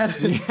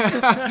 37.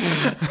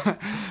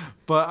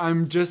 But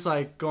I'm just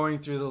like going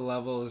through the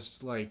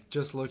levels, like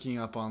just looking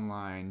up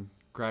online,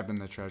 grabbing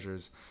the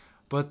treasures.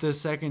 But the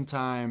second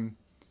time,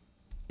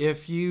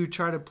 if you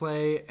try to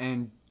play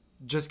and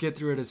just get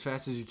through it as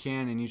fast as you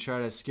can and you try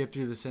to skip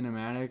through the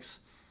cinematics,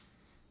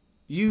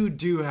 you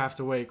do have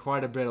to wait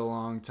quite a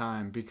long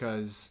time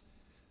because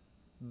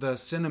the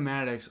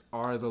cinematics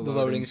are the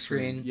loading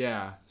screen.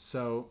 Yeah,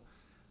 so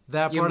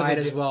that You part might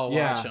of the as well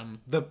watch 'em.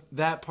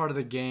 That part of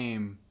the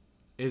game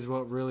is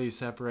what really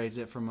separates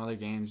it from other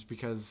games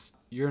because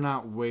you're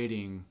not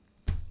waiting.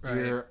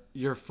 Right.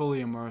 You're fully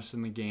immersed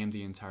in the game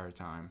the entire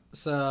time.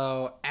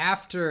 So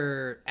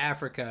after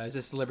Africa, is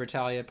this the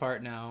Libertalia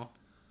part now?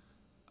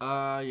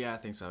 Yeah, I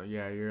think so.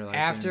 Yeah, you're like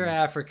After in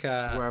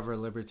Africa, wherever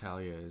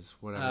Libertalia is,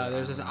 whatever.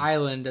 there's this island.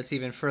 island that's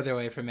even further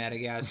away from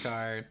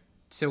Madagascar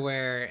to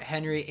where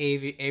Henry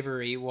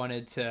Avery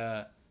wanted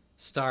to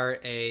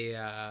start a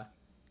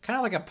kind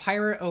of like a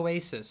pirate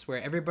oasis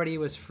where everybody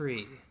was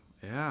free.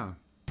 Yeah.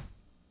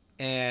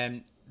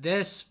 And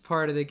this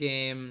part of the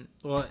game,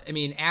 well, I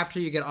mean, after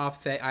you get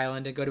off the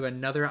island and go to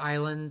another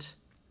island,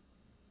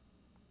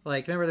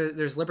 like, remember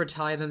there's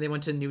Libertalia, then they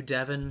went to New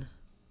Devon.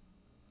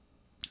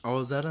 Oh,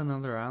 is that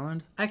another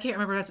island? I can't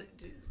remember.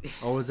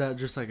 Oh, is that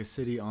just like a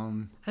city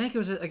on? I think it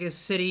was like a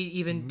city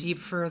even deep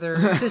further.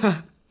 This,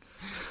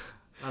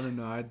 I don't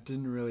know. I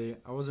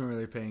wasn't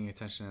really paying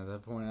attention at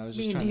that point. I was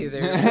just me trying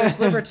neither. to. There's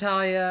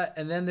Libertalia,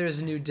 and then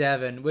there's New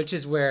Devon, which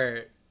is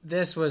where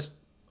this was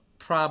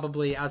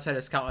probably, outside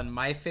of Scotland,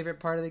 my favorite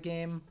part of the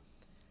game.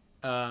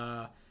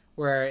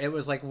 Where it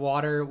was like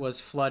water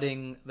was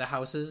flooding the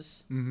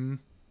houses. Mm-hmm.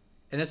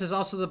 And this is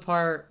also the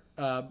part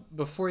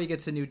before you get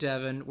to New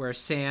Devon where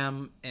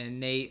Sam and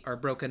Nate are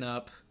broken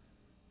up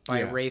by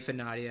Yeah. Rafe and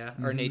Nadia,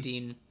 or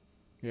Nadine.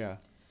 Yeah.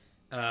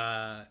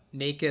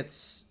 Nate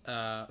gets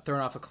thrown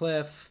off a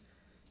cliff.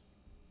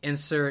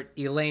 Insert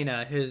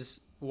Elena,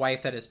 his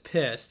wife that is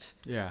pissed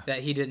Yeah. that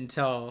he didn't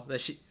tell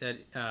he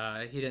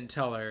didn't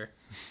tell her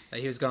that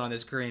he was going on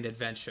this grand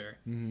adventure.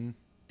 Mm-hmm.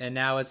 And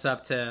now it's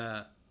up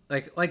to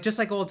like just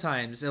like old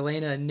times,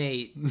 Elena and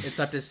Nate. It's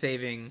up to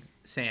saving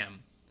Sam.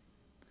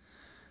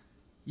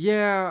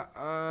 Yeah.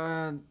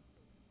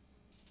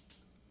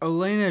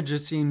 Elena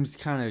just seems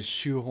kind of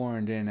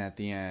shoehorned in at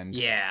the end.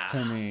 Yeah.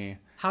 To me.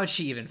 How'd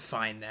she even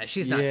find that?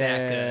 She's not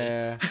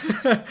that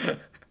good.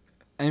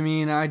 I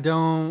mean, I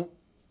don't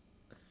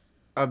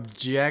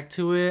object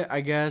to it,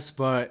 I guess,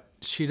 but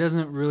she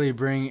doesn't really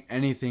bring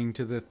anything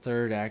to the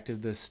third act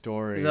of this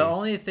story. The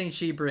only thing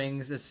she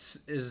brings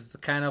is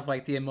kind of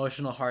like the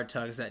emotional heart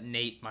tugs that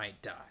Nate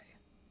might die.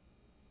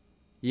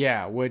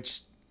 Yeah,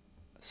 which,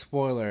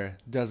 spoiler,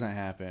 doesn't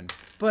happen.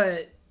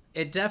 But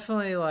it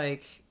definitely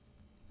like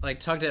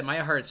tugged at my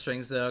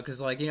heartstrings though,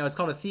 because like, you know, it's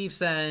called A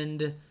Thief's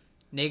End.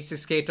 Nate's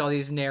escaped all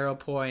these narrow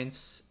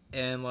points,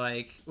 and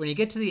like when you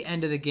get to the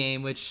end of the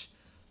game, which,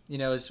 you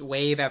know, is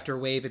wave after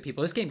wave of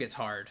people, this game gets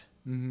hard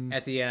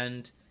at the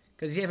end,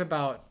 because you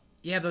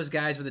have those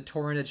guys with the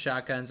torrented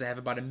shotguns that have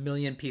about 1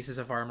 million pieces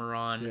of armor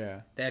on.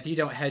 Yeah. That if you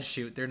don't head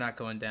shoot, they're not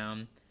going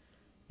down.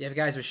 You have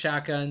guys with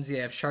shotguns.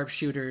 You have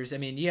sharpshooters. I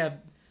mean, you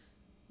have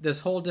this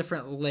whole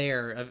different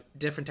layer of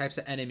different types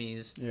of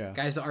enemies. Yeah.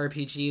 Guys with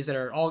RPGs that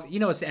are all, you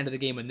know, it's the end of the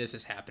game when this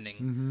is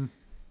happening.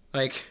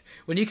 Like,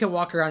 when you can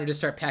walk around and just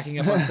start packing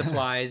up on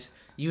supplies,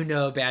 you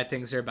know bad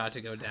things are about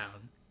to go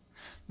down.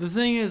 The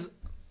thing is,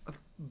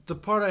 the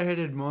part I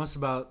hated most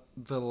about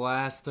the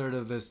last third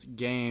of this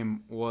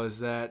game was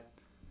that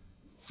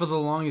for the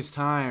longest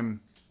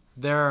time,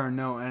 there are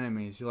no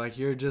enemies.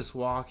 You're just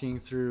walking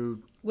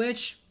through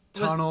Which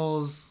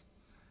tunnels.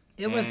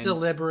 It was And-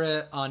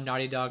 deliberate on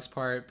Naughty Dog's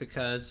part,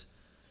 because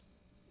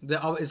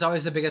it's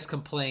always the biggest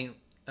complaint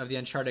of the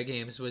Uncharted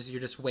games was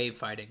you're just wave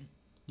fighting.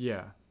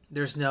 Yeah.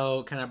 There's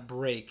no kind of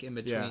break in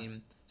between. Yeah.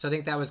 So I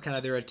think that was kind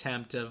of their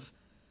attempt of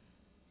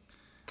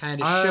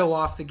kind of show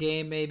off the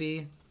game,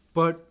 maybe.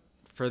 But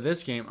for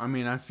this game, I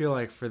mean, I feel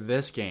like for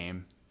this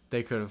game,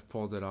 they could have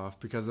pulled it off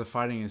because the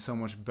fighting is so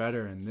much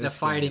better in this The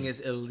fighting game. is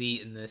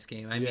elite in this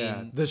game. I Yeah,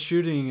 mean, the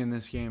shooting in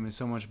this game is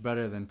so much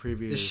better than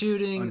previous the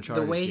shooting,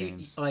 Uncharted the way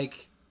games. you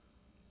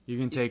You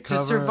can take cover.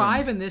 to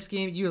survive and- in this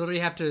game, you literally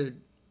have to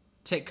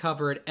take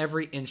cover at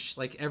every inch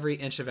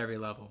of every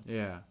level.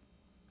 Yeah.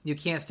 You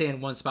can't stay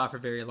in one spot for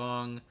very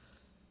long.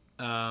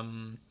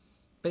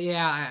 But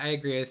yeah, I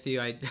agree with you.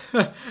 I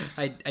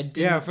didn't.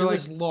 Yeah, for it like-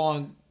 was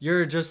long.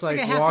 You're just like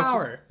Like a half walking,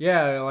 hour.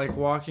 Yeah, like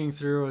walking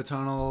through a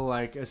tunnel,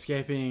 like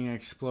escaping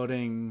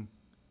exploding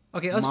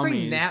Okay, let's bring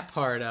mummies. that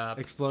part up.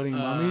 exploding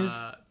mummies.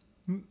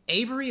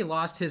 Avery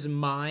lost his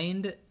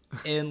mind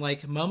and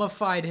like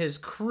mummified his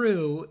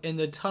crew in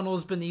the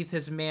tunnels beneath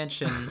his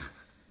mansion,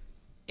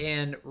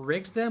 and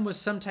rigged them with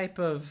some type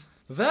of.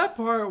 That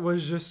part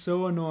was just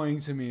so annoying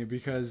to me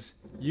because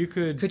you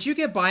could. Could you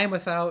get by him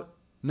without?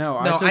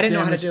 No, No, took I didn't know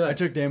how to damage- do it. I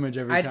took damage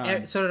every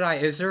time. So did I.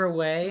 Is there a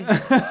way?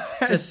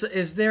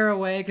 Is there a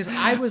way? Because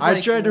I was I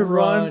like tried to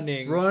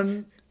running.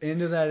 run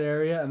into that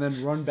area and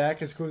then run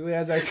back as quickly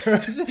as I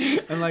could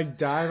and like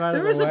dive out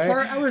There of was the a way.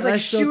 part I was And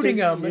like still shooting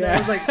took- him, and I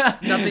was like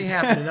nothing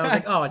happened, and I was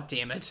like, oh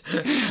damn it.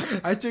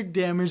 I took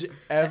damage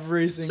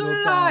every single So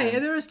did time. I.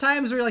 And there was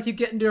times where like you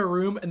get into a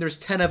room and there's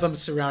 10 of them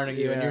surrounding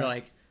you, and Yeah. you're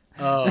like,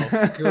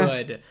 oh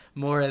good,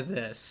 more of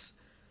this.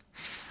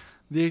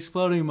 The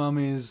exploding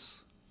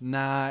mummies,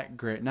 not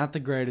great. Not the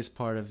greatest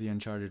part of the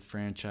Uncharted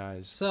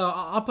franchise. So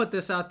I'll put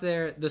this out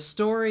there: the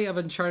story of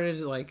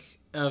Uncharted, like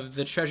of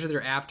the treasure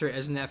they're after,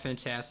 isn't that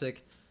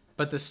fantastic?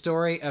 But the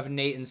story of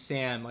Nate and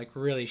Sam like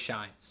really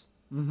shines.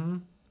 Mm-hmm.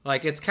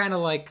 Like it's kind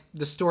of like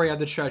the story of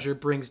the treasure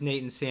brings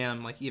Nate and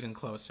Sam like even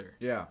closer.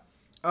 Yeah.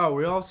 Oh,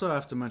 we also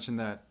have to mention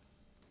that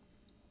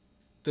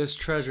this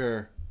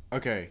treasure.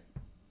 Okay,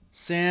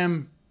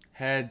 Sam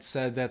had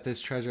said that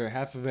this treasure,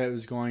 half of it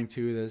was going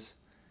to this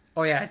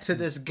Oh yeah, to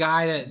this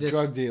guy that this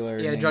drug dealer.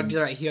 yeah, named drug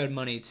dealer that he owed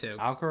money to.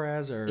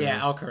 Alcaraz or Yeah,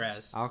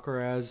 Alcaraz.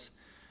 Alcaraz,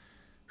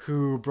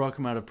 who broke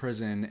him out of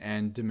prison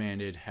and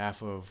demanded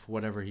half of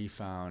whatever he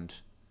found.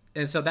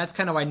 And so that's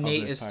kind of why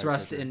Nate this is pirate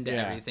thrust treasure. into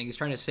Yeah. everything. He's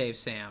trying to save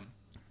Sam.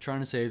 Trying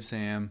to save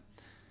Sam,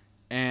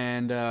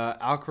 and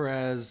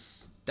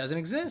Alcaraz Doesn't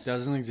exist.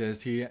 doesn't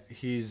exist.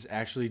 He's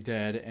actually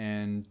dead,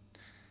 and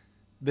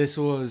this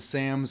was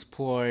Sam's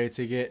ploy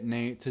to get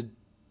Nate to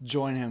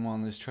join him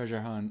on this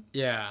treasure hunt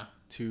Yeah.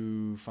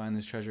 to find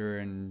this treasure.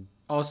 And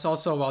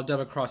Also while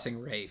double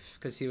crossing Rafe,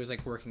 because he was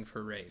like working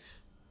for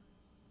Rafe.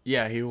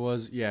 yeah, he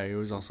was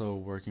also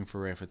working for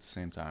Rafe at the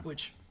same time.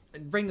 Which,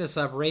 bring this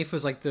up, Rafe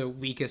was like the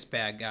weakest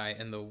bad guy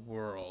in the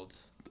world.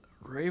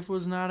 Rafe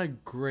was not a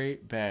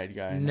great bad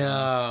guy.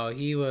 No,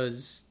 he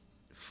was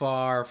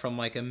far from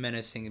like a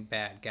menacing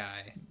bad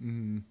guy.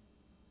 Mm-hmm.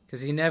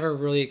 Because he never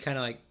really kind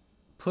of like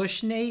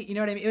pushed Nate, you know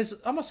what I mean? It was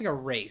almost like a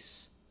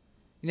race.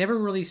 You never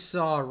really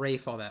saw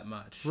Rafe all that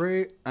much.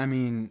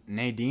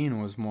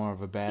 Nadine was more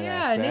of a badass.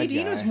 Yeah, bad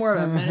Nadine guy. was more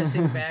of a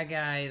menacing bad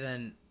guy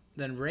than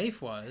Rafe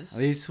was.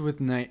 At least with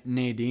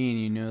Nadine,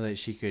 you know that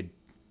she could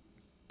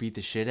beat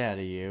the shit out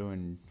of you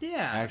and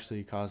Yeah.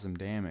 actually cause some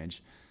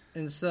damage.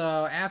 And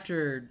so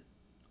after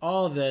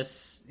all of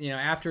this, you know,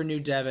 after New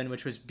Devon,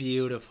 which was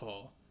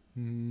beautiful,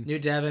 New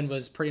Devon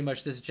was pretty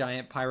much this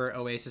giant pirate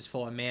oasis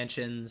full of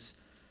mansions.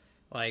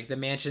 Like, the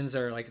mansions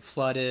are, like,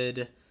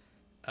 flooded,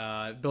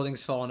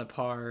 buildings falling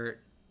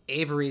apart.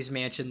 Avery's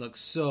mansion looks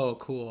so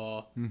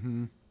cool.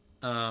 Mm-hmm.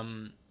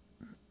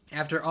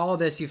 After all of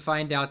this, you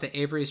find out that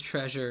Avery's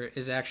treasure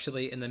is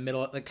actually in the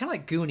middle, like kind of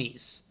like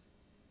Goonies.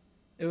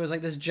 It was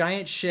like this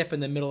giant ship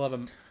in the middle of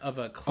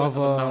a cliff of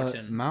a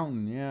mountain.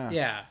 Mountain, yeah.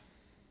 Yeah.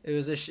 It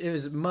was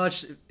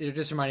it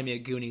just reminded me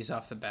of Goonies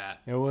off the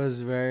bat. It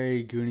was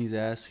very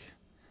Goonies-esque,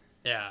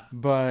 Yeah.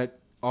 but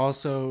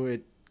also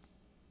it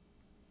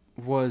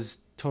was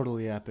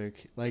totally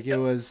epic. Like, it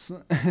was...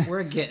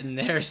 We're getting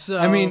there, so...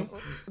 I mean,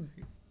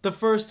 the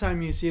first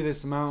time you see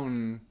this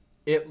mountain,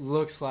 it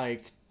looks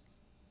like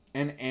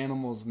an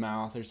animal's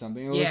mouth or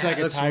something. It looks Yeah, like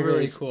it a looks tiger's.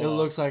 really cool. It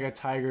looks like a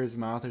tiger's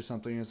mouth or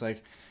something. It's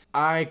like,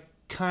 I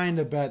kind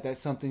of bet that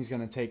something's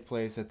gonna take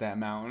place at that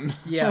mountain.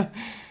 Yeah.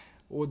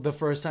 The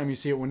first time you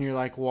see it, when you're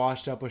like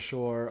washed up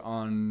ashore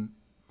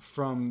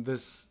from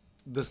this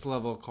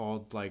level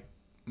called like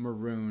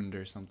Marooned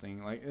or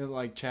something,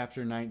 like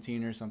chapter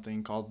 19 or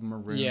something called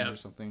Marooned Yeah. or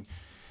something.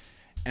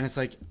 And it's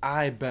like,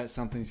 I bet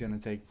something's gonna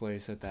take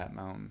place at that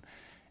mountain.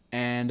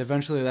 And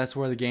eventually that's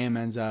where the game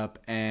ends up.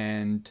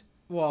 And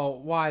Well,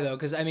 why though?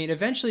 Because I mean,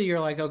 eventually you're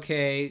like,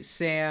 okay,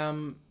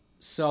 Sam,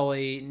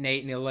 Sully,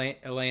 Nate, and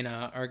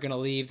Elena are gonna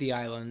leave the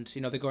island.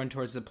 You know, they're going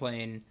towards the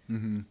plane,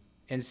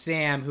 and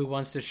Sam, who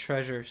wants the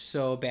treasure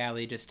so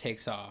badly, just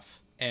takes off.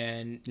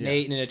 And Yeah.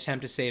 Nate, in an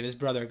attempt to save his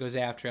brother, goes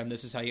after him.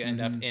 This is how you end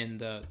up in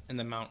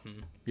the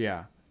mountain.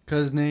 yeah,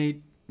 because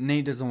Nate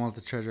doesn't want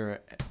the treasure.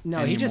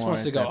 No, he just anymore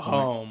wants to at go that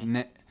point.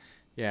 home.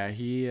 Yeah,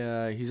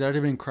 he's already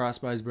been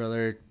crossed by his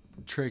brother,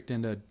 tricked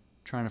into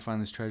trying to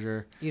find this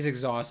treasure. He's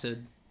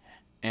exhausted.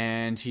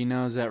 And he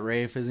knows that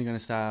Rafe isn't going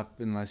to stop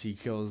unless he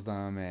kills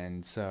them,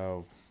 and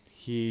so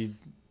he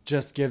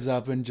just gives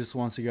up and just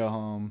wants to go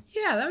home.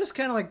 Yeah, that was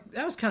kind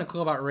of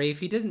cool about Rafe.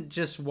 He didn't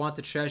just want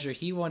the treasure;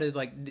 he wanted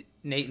like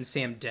Nate and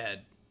Sam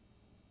dead.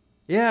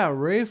 Yeah,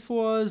 this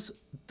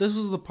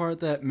was the part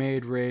that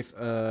made Rafe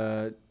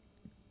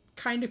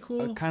Kind of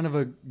cool. kind of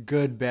a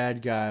good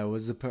bad guy,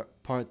 was the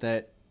part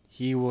that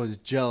he was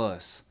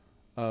jealous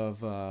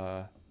of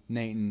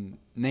Nate.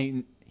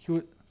 He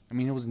was, I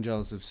mean, he wasn't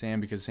jealous of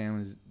Sam because Sam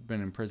has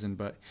been in prison,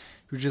 but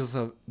he was just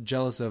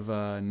jealous of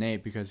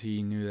Nate because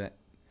he knew that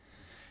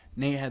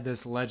Nate had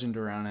this legend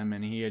around him,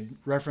 and he had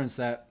referenced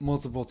that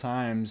multiple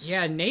times.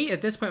 Yeah, Nate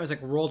at this point was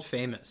like world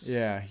famous.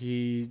 Yeah,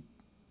 he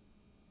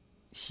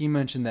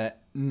mentioned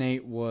that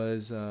Nate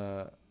was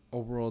a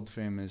world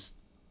famous.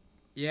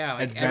 Yeah,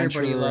 like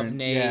Adventurer everybody loved and-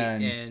 Nate, yeah,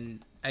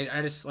 and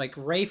I just like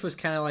Rafe was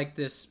kind of like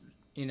this,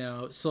 you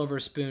know, silver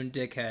spoon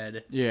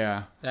dickhead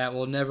Yeah, that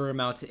will never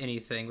amount to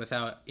anything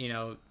without, you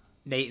know,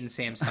 Nate and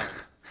Sam's help.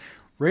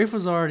 Rafe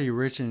was already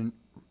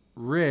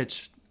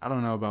rich. I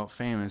don't know about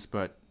famous,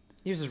 but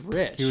He was just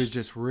rich. he was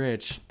just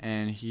rich,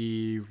 and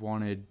he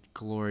wanted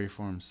glory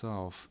for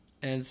himself.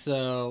 And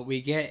so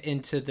we get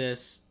into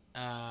this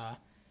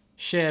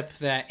ship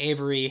that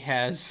Avery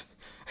has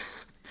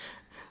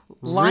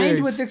lined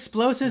Rigged. with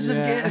explosives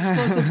Yeah.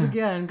 explosives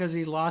again because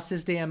he lost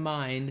his damn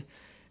mind.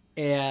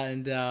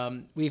 And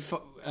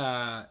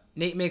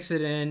Nate makes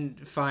it in,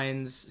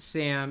 finds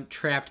Sam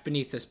trapped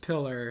beneath this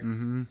pillar.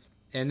 Mm-hmm.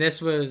 And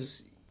this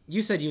was,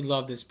 you said you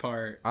loved this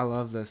part. I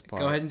love this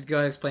part. Go ahead and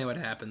explain what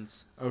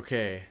happens.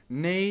 Okay,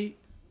 Nate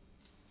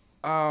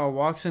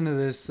walks into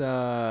this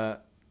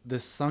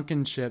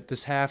sunken ship,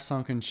 this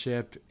half-sunken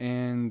ship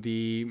in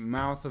the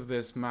mouth of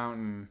this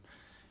mountain,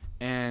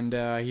 and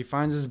he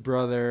finds his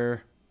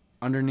brother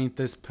underneath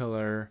this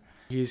pillar.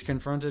 He's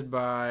confronted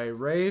by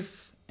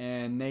Rafe,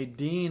 and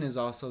Nadine is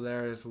also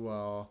there as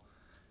well.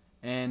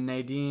 And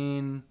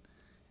Nadine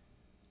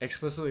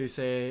explicitly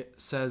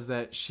says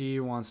that she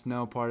wants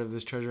no part of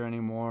this treasure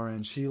anymore,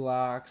 and she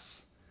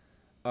locks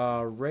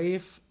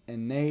Rafe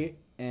and Nate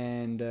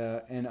and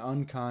an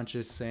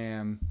unconscious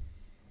Sam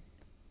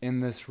in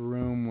this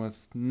room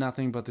with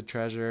nothing but the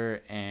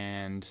treasure,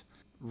 and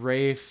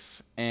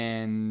Rafe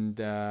and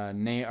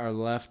Nate are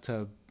left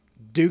to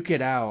duke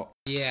it out.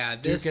 Yeah,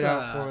 Duke this it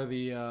out for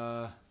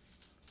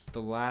the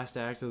last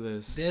act of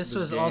this. this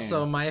was game.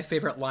 also my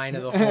favorite line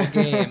of the whole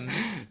game.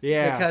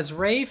 Yeah. Because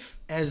Rafe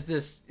has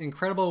this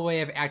incredible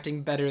way of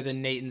acting better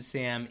than Nate and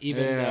Sam,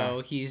 even Yeah.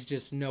 though he's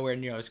just nowhere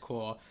near as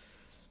cool.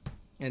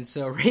 And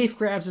so Rafe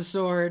grabs a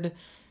sword,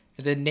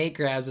 and then Nate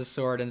grabs a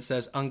sword and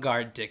says, "On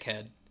guard,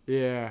 dickhead."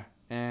 Yeah,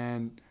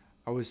 and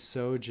I was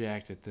so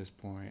jacked at this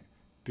point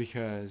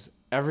because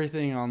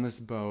everything on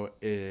this boat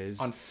is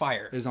On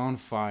fire. on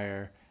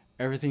fire.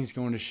 Everything's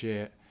going to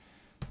shit.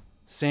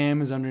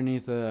 Sam is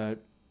underneath a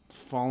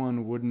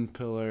fallen wooden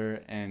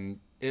pillar, and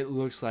it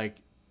looks like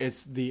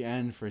it's the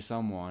end for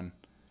someone.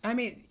 I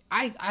mean,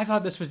 I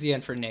thought this was the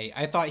end for Nate.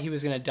 I thought he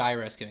was going to die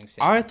rescuing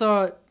Sam. I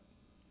thought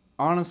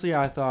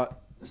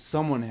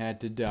someone had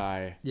to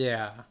die.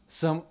 Yeah.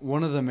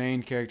 One of the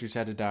main characters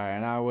had to die,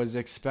 and I was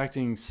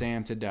expecting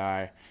Sam to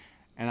die,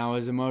 and I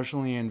was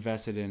emotionally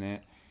invested in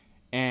it.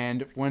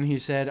 And when he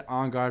said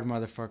 "on guard,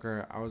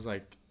 motherfucker," I was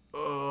like,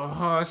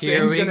 "Oh, Here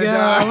Sam's we gonna go."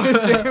 die!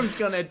 Sam's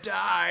gonna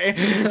die!"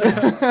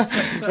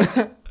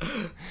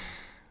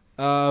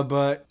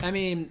 But I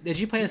mean, did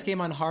you play this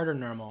game on hard or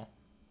normal?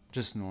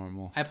 just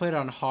normal. I played it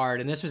on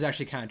hard, and this was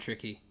actually kind of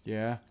tricky.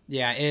 Yeah.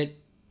 Yeah,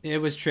 it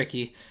was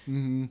tricky.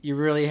 Mm-hmm. You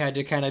really had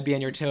to kind of be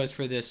on your toes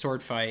for this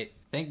sword fight.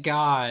 Thank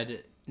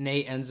God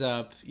Nate ends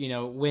up,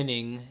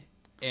 winning.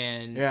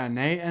 And Yeah,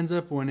 Nate ends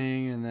up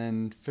winning and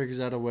then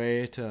figures out a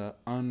way to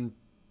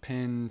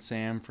pin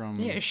Sam from.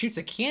 Yeah, it shoots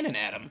a cannon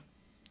at him.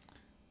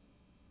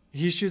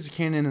 He shoots a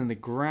cannon in the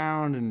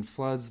ground and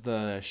floods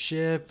the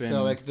ship, and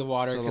So like the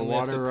water so can the lift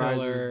water the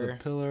rises pillar.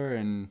 the pillar,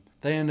 and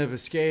they end up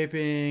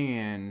escaping.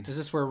 And Is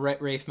this where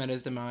Rafe met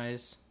his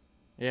demise?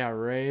 yeah,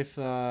 Rafe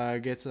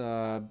gets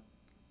a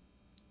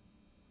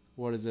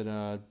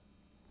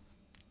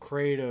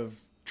crate of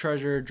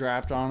treasure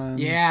dropped on him.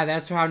 Yeah,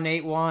 that's how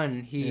Nate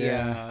won.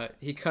 Yeah.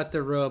 He cut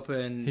the rope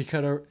and He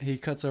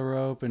cuts a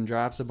rope and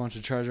drops a bunch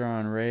of treasure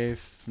on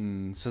Rafe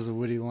and says a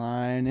witty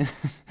line.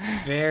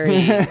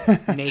 very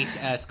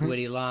Nate-esque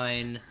witty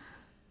line.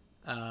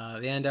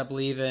 They end up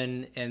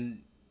leaving,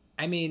 and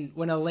I mean,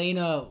 when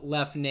Elena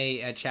left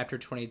Nate at chapter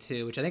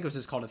 22, which I think was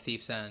just called A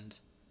Thief's End,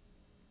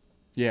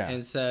 Yeah.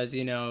 and says,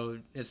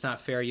 it's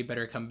not fair, you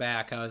better come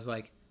back. I was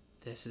like,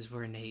 this is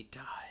where Nate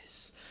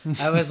dies.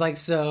 I was like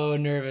so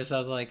nervous. I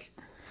was like,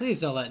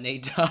 please don't let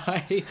Nate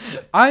die.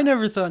 I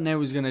never thought Nate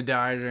was going to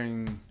die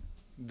during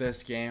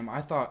this game.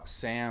 I thought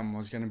Sam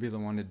was going to be the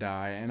one to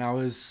die, and I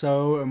was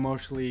so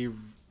emotionally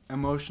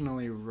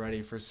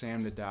ready for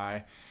Sam to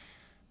die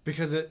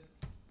because it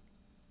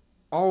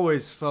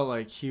always felt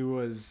like he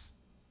was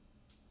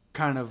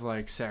kind of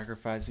like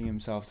sacrificing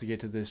himself to get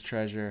to this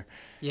treasure.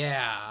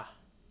 Yeah.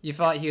 You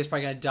thought he was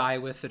probably going to die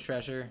with the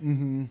treasure.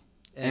 Mm-hmm.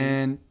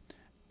 And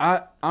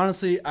I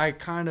honestly, I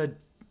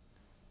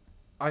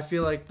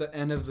feel like the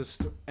end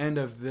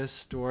of this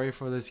story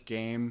for this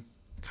game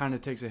kind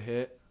of takes a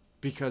hit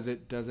because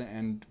it doesn't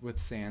end with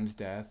Sam's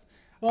death.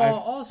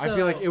 Well, I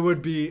feel like it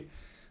would be.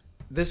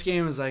 This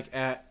game is like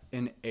at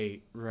an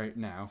 8 right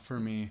now for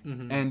me,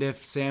 and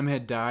if Sam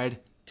had died,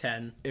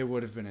 10. it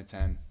would have been a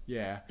 10.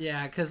 Yeah.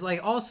 Yeah, because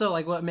also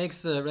what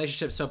makes the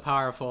relationship so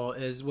powerful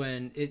is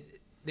when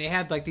they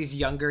had like these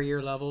younger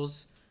year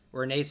levels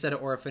where Nate's at an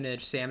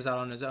orphanage, Sam's out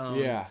on his own.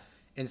 Yeah.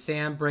 And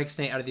Sam breaks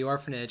Nate out of the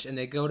orphanage, and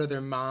they go to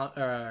their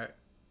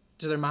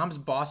mom's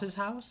boss's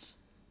house.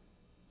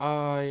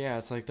 Yeah,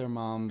 it's like their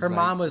mom's. Her like,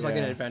 mom was like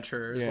an yeah.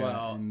 adventurer as Yeah,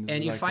 well, and this and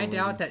is you like the find lady.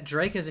 out that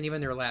Drake isn't even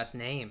their last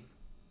name.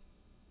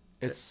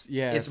 It's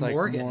It's like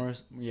Morgan.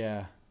 Morris,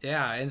 yeah.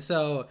 Yeah, and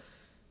so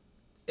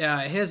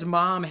his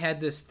mom had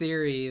this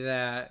theory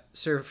that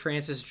Sir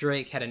Francis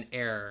Drake had an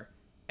heir,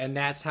 and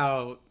that's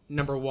how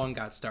number 1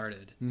 got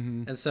started.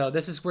 Mm-hmm. And so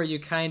this is where you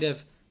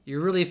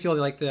really feel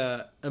like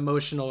the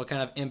emotional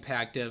kind of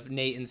impact of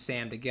Nate and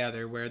Sam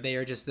together, where they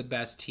are just the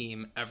best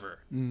team ever.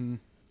 Mm-hmm.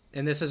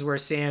 And this is where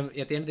Sam,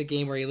 at the end of the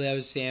game where he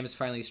lives, Sam's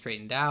finally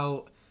straightened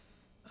out,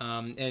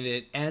 and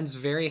it ends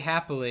very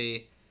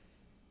happily.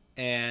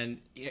 And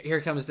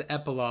here comes the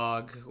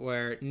epilogue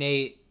where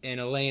Nate and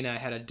Elena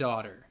had a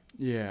daughter.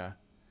 Yeah.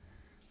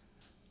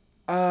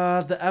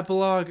 The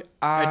epilogue.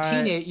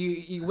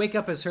 You wake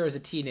up as her as a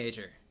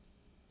teenager.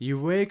 You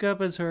wake up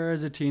as her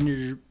as a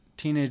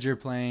teenager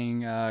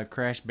playing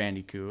Crash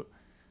Bandicoot,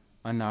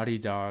 a Naughty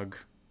Dog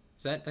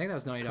I think that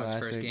was Naughty Dog's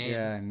classic. first game.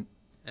 Yeah, and,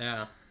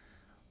 Yeah.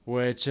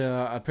 which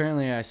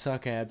apparently I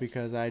suck at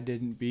because I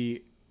didn't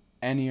beat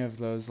any of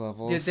those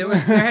levels. Dude,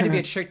 there had to be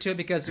a trick to it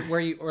because where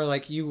you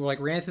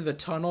ran through the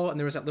tunnel and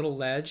there was that little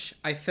ledge.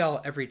 I fell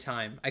every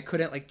time. I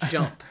couldn't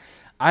jump.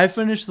 I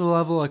finished the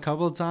level a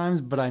couple of times,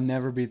 but I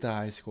never beat the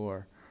high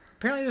score.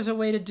 Apparently, there's a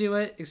way to do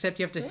it, except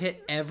you have to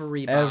hit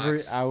every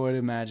box. I would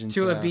imagine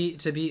to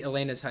so. beat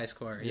Elena's high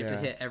score. You have to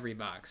Yeah. hit every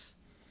box.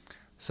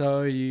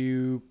 So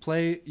you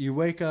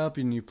wake up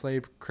and you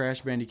play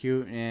Crash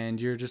Bandicoot, and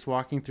you're just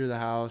walking through the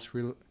house,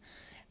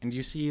 and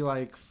you see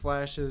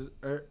flashes,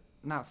 or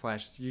not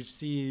flashes. You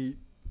see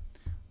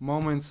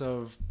moments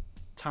of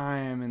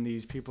time in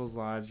these people's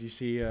lives. You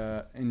see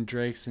in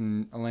Drake's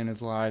and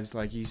Elena's lives,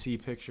 you see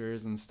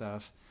pictures and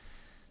stuff.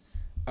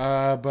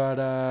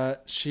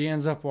 But she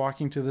ends up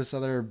walking to this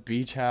other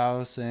beach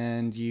house,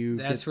 and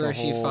That's where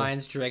she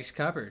finds Drake's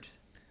cupboard.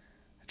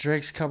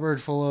 Drake's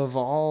cupboard full of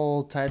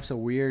all types of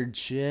weird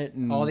shit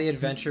and All the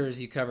adventures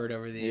you covered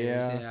over the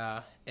years.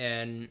 Yeah.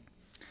 Yeah.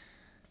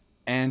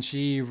 and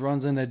she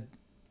runs into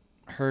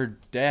her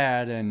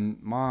dad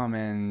and mom,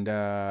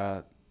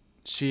 and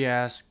she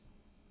asks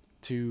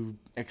to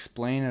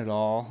explain it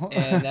all.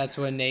 And that's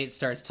when Nate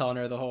starts telling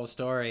her the whole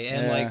story.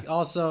 And Yeah.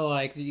 also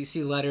you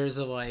see letters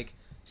of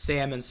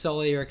Sam and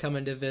Sully are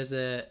coming to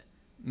visit.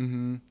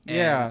 Mm-hmm.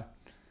 Yeah.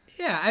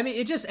 Yeah, I mean,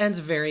 it just ends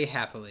very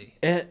happily.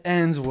 It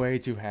ends way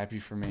too happy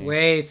for me.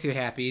 Way too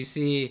happy. You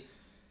see,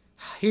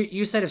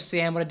 you said if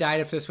Sam would have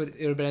died, it would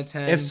have been a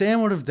 10. If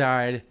Sam would have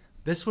died,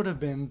 this would have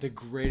been the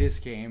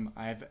greatest game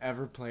I've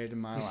ever played in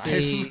my life.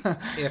 See,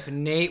 if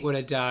Nate would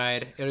have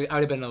died, I would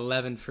have been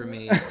 11 for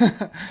me.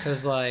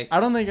 Because I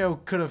don't think I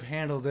could have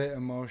handled it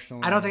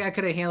emotionally. I don't think I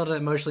could have handled it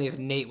emotionally if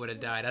Nate would have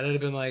died. I would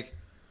have been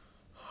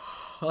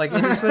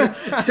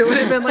it would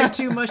have been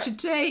too much to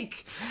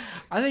take.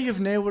 I think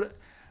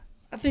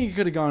it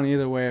could have gone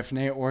either way if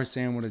Nate or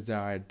Sam would have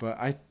died, but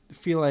I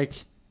feel like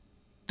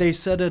they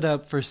set it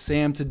up for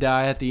Sam to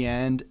die at the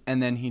end,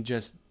 and then he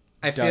just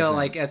I feel doesn't.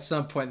 like at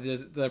some point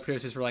the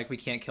producers were like, we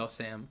can't kill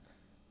Sam.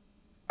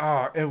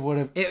 Oh, it would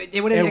have.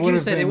 It would have, like you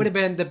said, it would have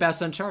been the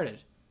best Uncharted.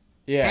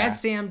 Yeah. Had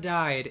Sam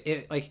died,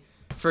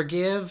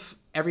 forgive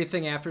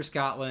everything after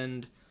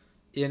Scotland.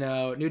 You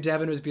know, New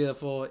Devon was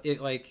beautiful.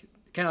 It like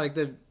kind of like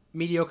the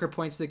mediocre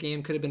points of the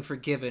game could have been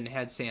forgiven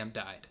had Sam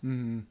died.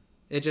 Mm-hmm.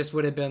 It just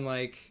would have been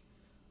like,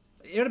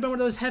 it would have been one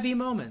of those heavy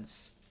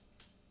moments.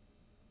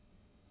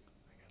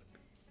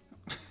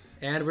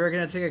 And we're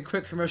going to take a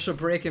quick commercial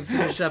break and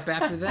finish up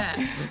after that.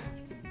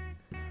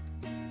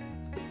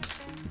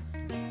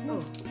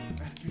 Oh,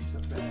 this is a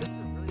really good episode.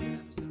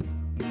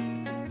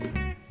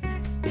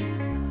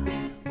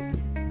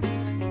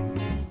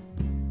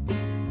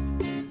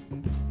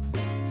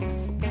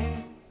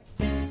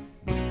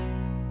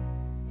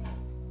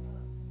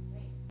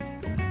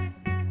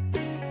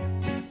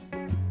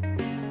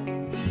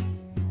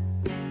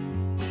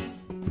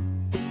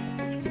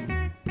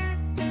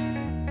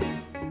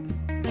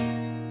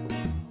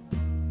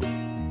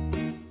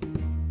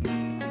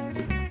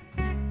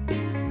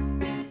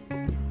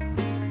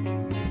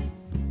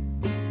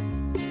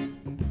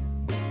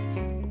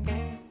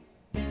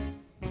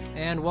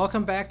 And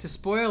welcome back to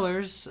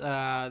Spoilers.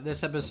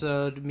 This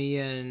episode, me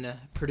and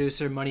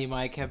producer Money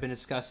Mike have been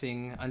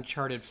discussing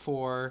Uncharted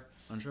 4.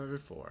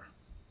 Uncharted 4.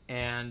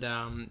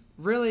 And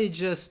really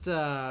just,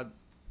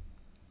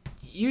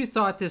 you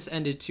thought this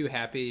ended too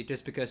happy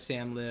just because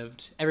Sam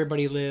lived.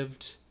 Everybody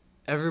lived.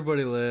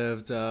 Everybody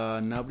lived.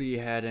 Nobody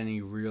had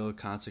any real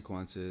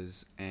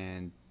consequences,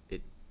 and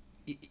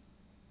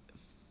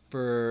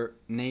for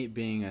Nate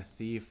being a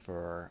thief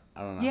for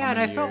I don't know. Yeah, how and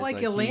I many felt years,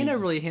 like Elena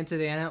really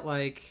hinted at it,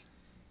 like,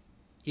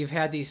 you've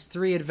had these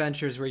 3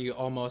 adventures where you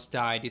almost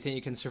died. Do you think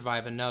you can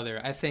survive another?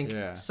 I think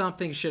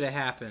something should have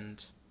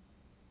happened.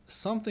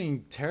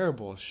 Something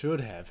terrible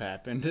should have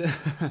happened.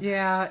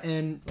 Yeah,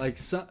 and like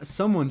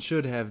someone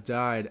should have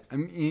died. I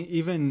mean,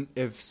 even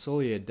if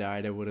Sully had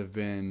died, it would have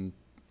been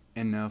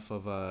enough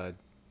of a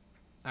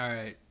all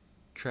right.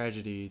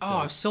 tragedy.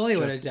 Oh, if Sully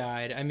would have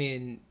died, I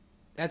mean,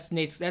 that's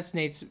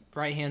Nate's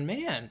right hand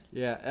man.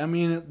 Yeah, I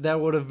mean that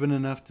would have been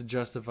enough to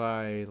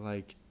justify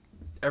like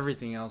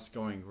everything else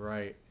going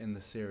right in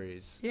the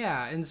series.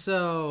 Yeah, and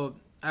so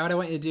what I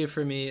want you to do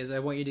for me is I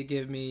want you to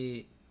give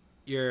me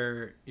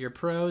your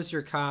pros,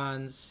 your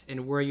cons,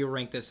 and where you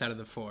rank this out of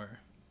the 4.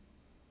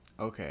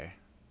 Okay.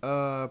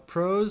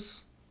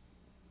 Pros.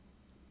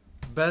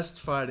 Best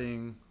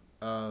fighting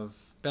of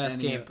best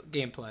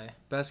gameplay.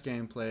 Best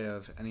gameplay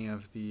of any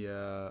of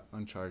the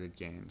Uncharted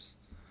games.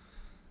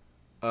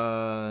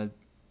 You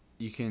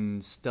can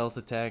stealth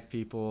attack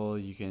people.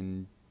 You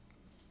can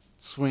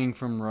swing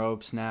from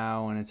ropes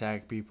now and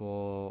attack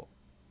people.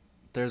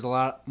 There's a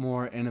lot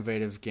more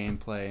innovative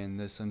gameplay in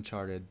this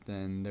Uncharted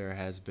than there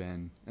has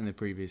been in the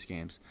previous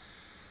games.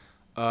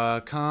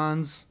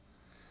 Cons,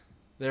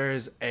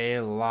 there's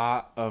a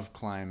lot of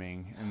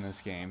climbing in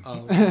this game. A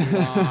lot.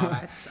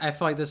 I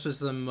felt like this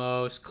was the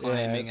most climbing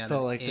out of any game. It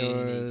felt like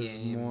there was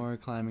more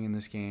climbing in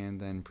this game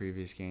than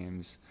previous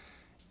games.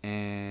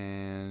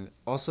 And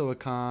also a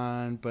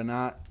con, but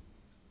not...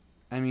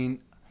 I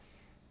mean,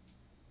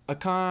 a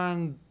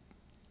con...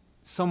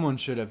 Someone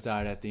should have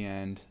died at the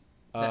end.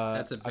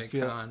 That's a big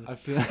con. I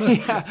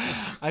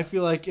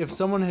feel like if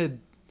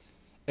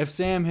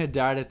Sam had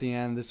died at the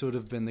end, this would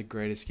have been the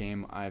greatest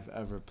game I've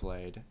ever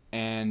played,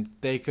 and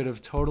they could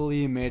have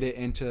totally made it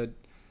into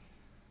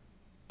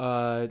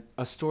a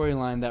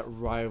storyline that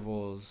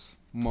rivals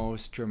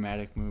most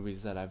dramatic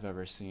movies that I've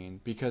ever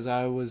seen, because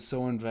I was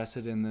so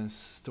invested in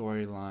this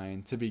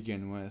storyline to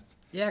begin with.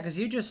 Yeah, because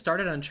you just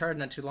started Uncharted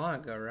not too long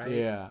ago, right?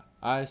 Yeah,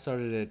 I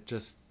started it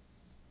just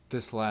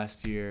this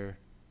last year,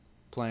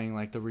 playing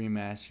like the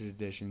remastered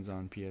editions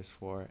on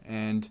PS4.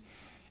 And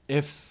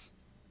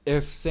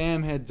if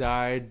Sam had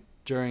died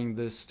during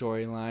this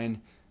storyline,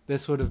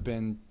 this would have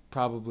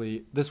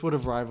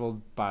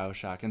rivaled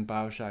BioShock, and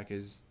BioShock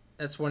is...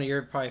 That's one of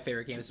your probably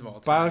favorite games of all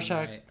time.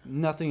 BioShock, right?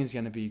 Nothing is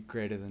going to be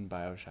greater than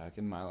BioShock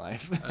in my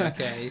life.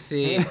 Okay, you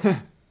see,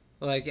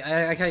 like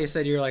I like how you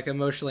said you're like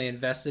emotionally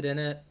invested in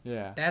it.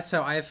 Yeah. That's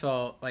how I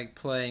felt like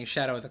playing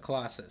Shadow of the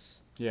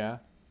Colossus. Yeah.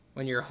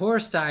 When your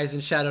horse dies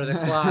in Shadow of the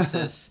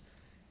Colossus,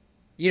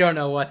 you don't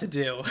know what to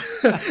do.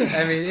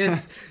 I mean,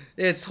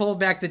 it's hold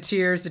back the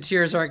tears. The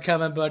tears aren't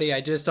coming, buddy.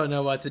 I just don't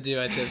know what to do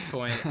at this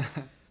point.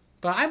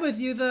 But I'm with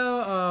you,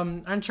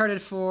 though.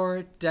 Uncharted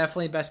 4,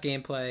 definitely best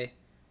gameplay.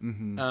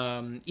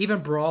 Mm-hmm.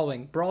 Even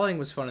brawling. Brawling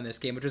was fun in this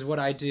game, which is what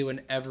I do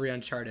in every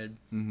Uncharted.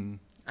 Mm-hmm.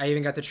 I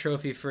even got the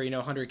trophy for,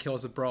 100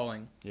 kills with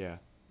brawling. Yeah.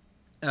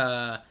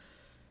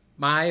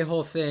 My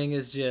whole thing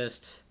is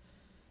just...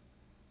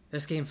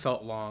 This game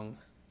felt long.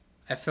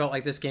 I felt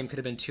like this game could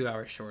have been 2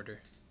 hours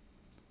shorter.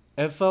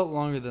 It felt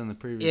longer than the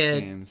previous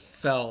games. It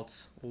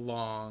felt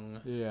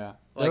long. Yeah.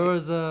 Like, there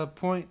was a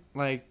point,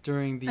 like,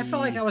 during the... I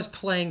felt like I was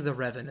playing The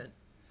Revenant.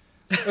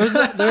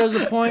 There was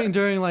a point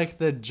during, like,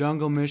 the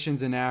jungle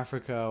missions in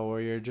Africa where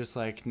you're just,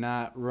 like,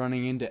 not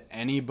running into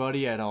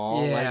anybody at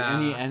all. Yeah. Like,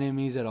 any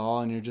enemies at all,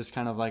 and you're just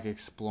kind of, like,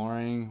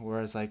 exploring,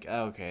 where it's like,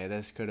 okay,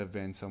 this could have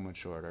been so much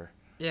shorter.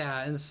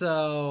 Yeah, and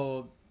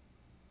so...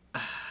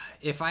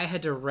 If I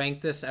had to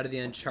rank this out of the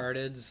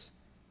Uncharted's,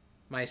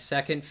 my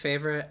second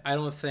favorite, I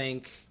don't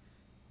think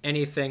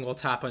anything will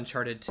top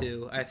Uncharted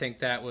 2. I think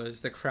that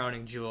was the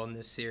crowning jewel in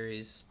this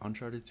series.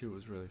 Uncharted 2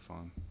 was really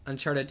fun.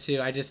 Uncharted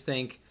 2, I just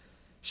think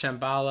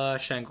Shambhala,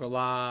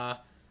 Shangri-La.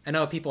 I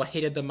know people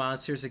hated the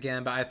monsters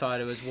again, but I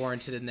thought it was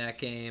warranted in that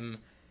game.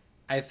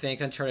 I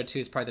think Uncharted 2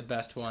 is probably the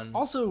best one.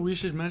 Also, we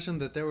should mention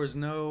that there was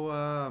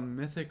no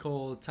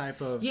mythical type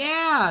of...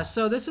 Yeah,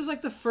 so this is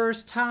like the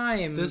first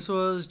time This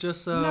was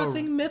just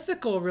nothing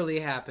mythical really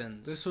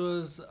happens. This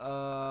was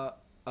a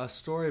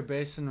story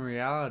based in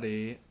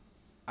reality.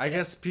 I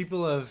guess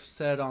people have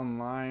said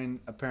online,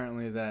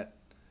 apparently, that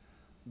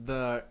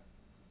the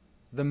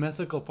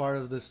mythical part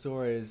of the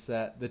story is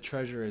that the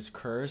treasure is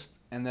cursed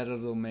and that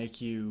it'll make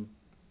you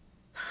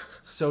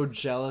so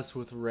jealous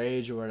with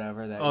rage or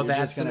whatever that you're that's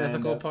just the gonna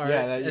mythical end up, part?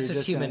 Yeah, that That's you're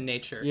just human gonna,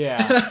 nature. Yeah,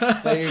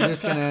 that you're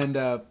just gonna end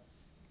up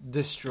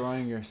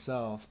destroying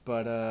yourself.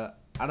 But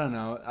I don't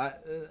know.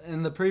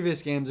 In the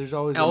previous games, there's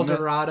always El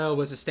Dorado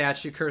was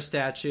a cursed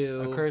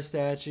statue. a cursed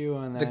statue,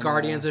 and then, The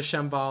Guardians of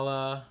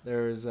Shambhala.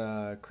 There's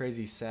a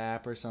crazy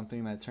sap or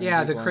something that turns.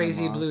 Yeah, the people into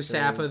crazy blue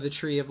sap of monsters. the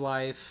Tree of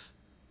Life.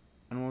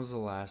 And what was the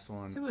last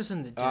one? It was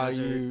in the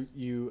desert.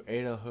 You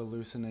ate a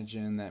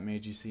hallucinogen that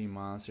made you see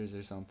monsters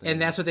or something.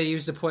 And that's what they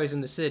used to poison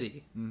the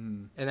city.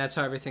 Mm-hmm. And that's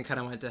how everything kind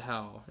of went to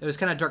hell. It was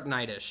kind of Dark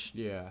Knight-ish.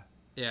 Yeah.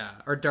 Yeah,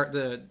 or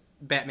the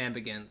Batman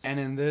Begins.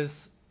 And in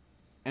this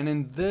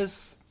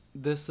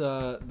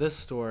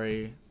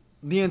story,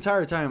 the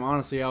entire time,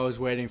 honestly, I was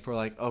waiting for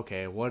like,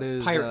 okay, what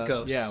is Pirate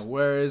Ghosts. Yeah,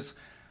 where is?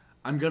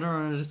 I'm gonna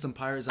run into some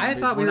pirate zombies. I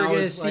thought we When were going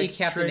to was, see like,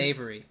 Captain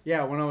Avery.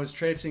 Yeah, when I was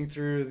traipsing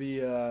through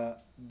the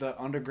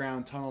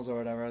underground tunnels or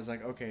whatever, I was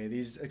like, okay,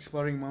 these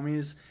exploding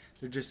mummies,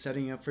 they're just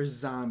setting up for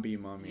zombie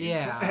mummies.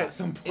 Yeah. At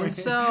some point. And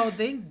so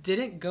they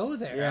didn't go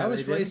there. Yeah, I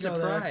was they really didn't go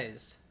there.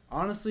 surprised.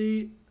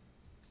 Honestly,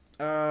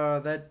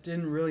 that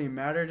didn't really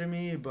matter to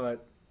me,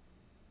 but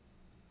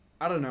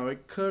I don't know.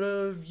 It could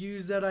have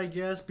used that, I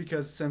guess,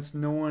 because since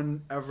no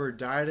one ever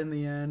died in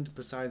the end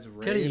besides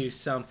Rafe, Could have used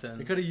something.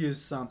 it could have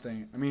used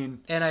something. I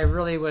mean, And I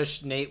really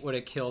wish Nate would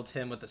have killed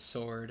him with a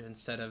sword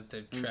instead of the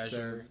instead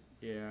treasure. of-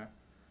 yeah,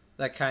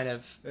 That kind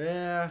of...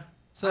 yeah.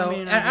 So, I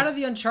mean, I out of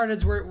guess- the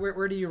Uncharteds,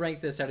 where do you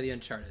rank this out of the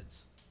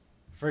Uncharteds?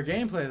 For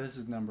gameplay, this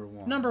is number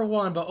one. Number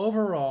one, but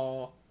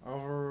overall...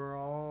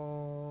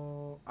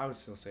 Overall, I would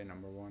still say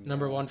number one.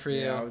 Number one for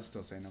you? Yeah, I would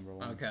still say number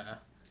one. Okay.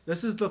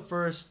 This is the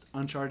first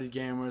Uncharted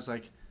game where it's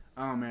like,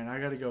 oh man, I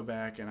gotta go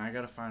back and I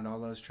gotta find all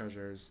those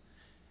treasures,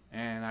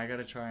 and I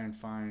gotta try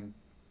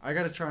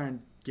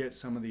and get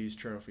some of these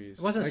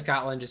trophies. Wasn't Like,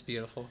 Scotland just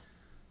beautiful?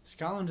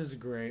 Scotland is a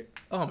great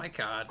Oh my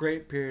god.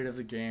 period of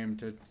the game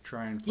to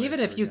try and play Even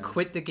through if you again.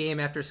 quit the game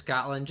after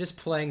Scotland, just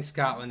playing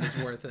Scotland is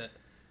worth it.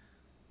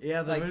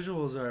 Yeah, the like-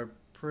 visuals are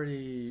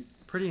pretty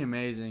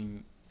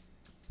amazing.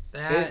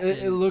 That It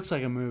and- looks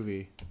like a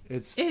movie.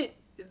 It's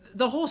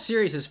the whole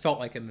series has felt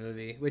like a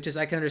movie, which is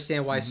I can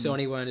understand why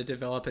Sony wanted to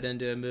develop it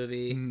into a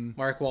movie. Mhm.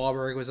 Mark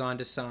Wahlberg was on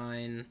to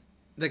sign.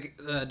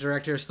 The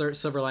director of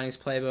Silver Linings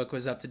Playbook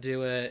was up to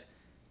do it.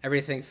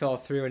 Everything fell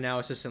through, and now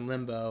it's just in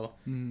limbo.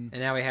 Mhm. And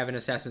now we have an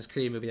Assassin's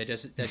Creed movie that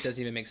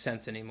doesn't even make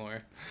sense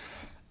anymore.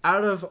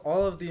 out of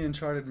all of the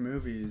Uncharted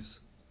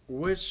movies,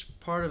 which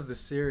part of the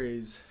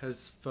series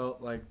has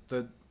felt like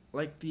the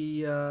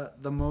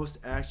most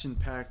action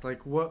packed?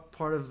 Like, what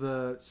part of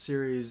the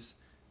series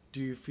do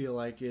you feel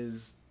like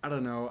is I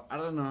don't know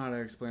how to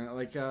explain it.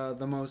 Like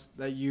the most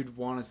that you'd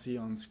want to see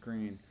on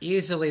screen.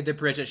 Easily the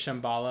bridge at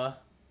Shambhala,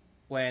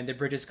 when the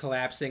bridge is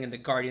collapsing and the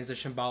Guardians of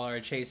Shambhala are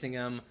chasing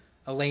him.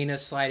 Elena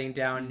sliding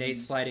down, Nate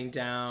sliding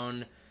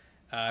down.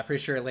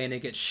 Pretty sure Elena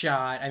gets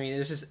shot. I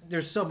mean,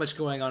 there's so much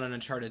going on in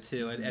Uncharted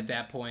 2 at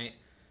that point.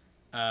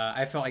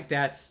 I felt like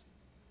that's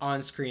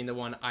on screen the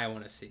one I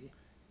want to see.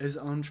 Is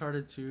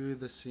Uncharted 2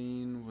 the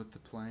scene with the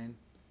plane,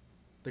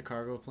 the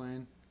cargo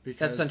plane?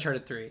 Because That's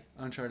Uncharted 3.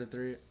 Uncharted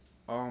 3.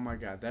 Oh my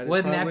god, that is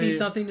Wouldn't that probably, be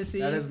something to see?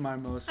 That is my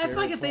most. I feel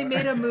like favorite if they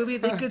part. made a movie,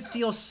 they could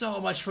steal so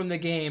much from the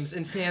games,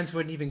 and fans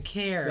wouldn't even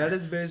care. That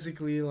is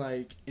basically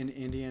like an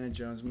Indiana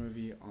Jones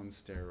movie on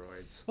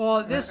steroids.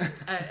 Well, this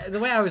the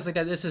way I always looked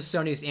at this is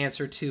Sony's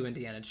answer to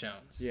Indiana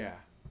Jones. Yeah.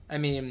 I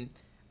mean,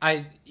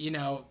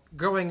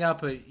 growing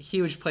up a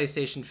huge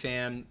PlayStation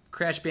fan,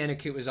 Crash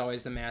Bandicoot was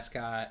always the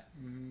mascot.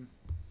 Mhm.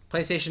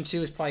 PlayStation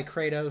 2 is probably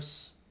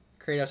Kratos.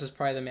 Kratos is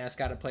probably the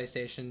mascot of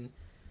PlayStation.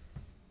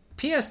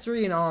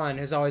 PS3 and on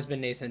has always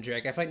been Nathan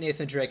Drake. I feel like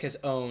Nathan Drake has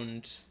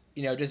owned,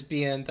 just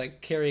being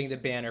like carrying the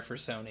banner for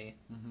Sony.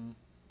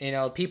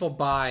 Mhm. People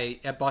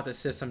bought the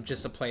system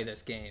just to play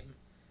this game.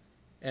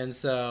 And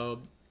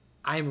so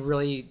I'm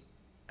really,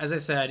 as I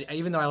said,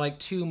 even though I like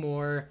 2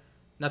 more,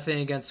 nothing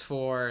against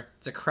 4.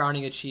 It's a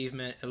crowning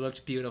achievement. It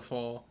looked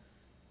beautiful.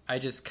 I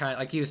just kind of,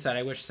 like you said,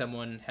 I wish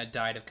someone had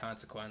died of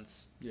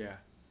consequence. Yeah.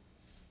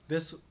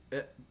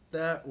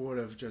 That would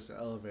have just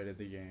elevated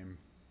the game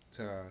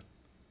to.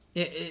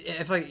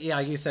 If like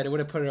you said, it would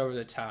have put it over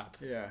the top.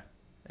 Yeah.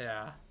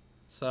 Yeah.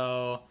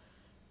 So.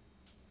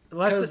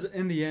 Because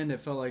in the end, it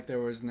felt like there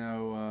was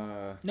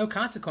no No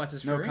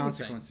consequences for anything.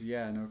 consequences.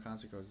 Yeah, no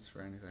consequences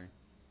for anything.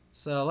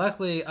 So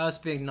luckily, us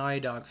being Naughty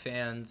Dog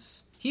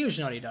fans, huge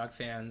Naughty Dog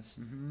fans,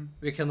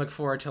 we can look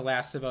forward to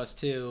Last of Us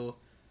 2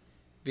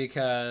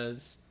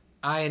 because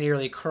I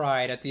nearly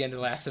cried at the end of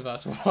Last of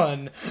Us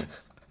 1.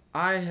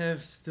 I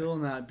have still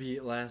not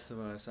beat Last of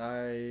Us.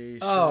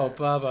 Oh,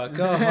 Bubba,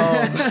 go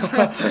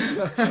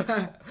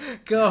home.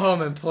 Go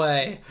home and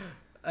play.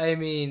 I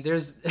mean,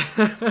 there's...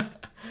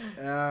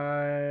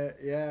 yeah,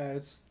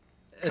 it's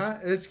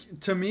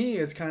to me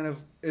it's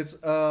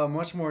a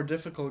much more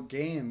difficult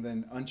game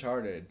than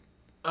Uncharted.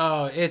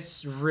 Oh,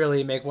 it's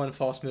really make one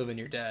false move and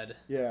you're dead.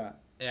 Yeah.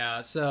 Yeah,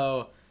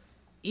 so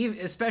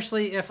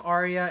especially if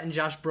Arya and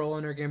Josh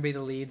Brolin are going to be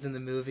the leads in the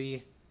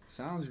movie.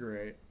 Sounds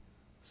great.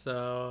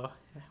 So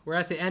we're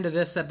at the end of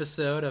this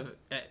episode of...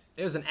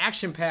 It was an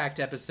action-packed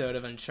episode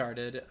of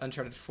Uncharted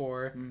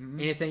 4.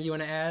 Anything you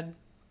want to add?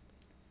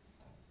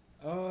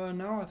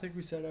 No, I think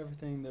we said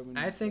everything that we need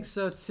I to think say.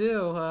 so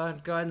too.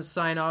 Go ahead and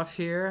sign off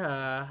here.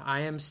 I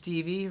am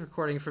Stevie,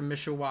 recording from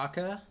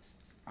Mishawaka.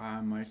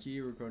 I'm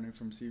Mikey, recording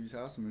from Stevie's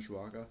house in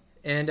Mishawaka.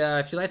 And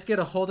if you'd like to get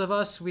a hold of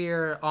us, we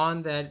are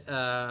on that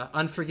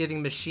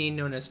unforgiving machine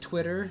known as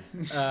Twitter.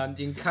 You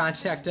can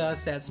contact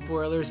us at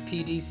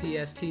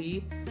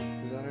SpoilersPDCST.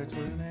 Is that our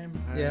Twitter name?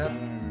 Yep.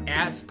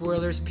 At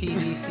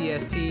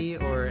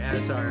SpoilersPDCST, or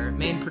as our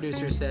main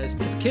producer says,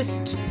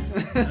 Kissed.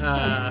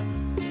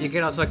 You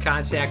can also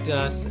contact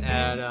us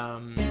at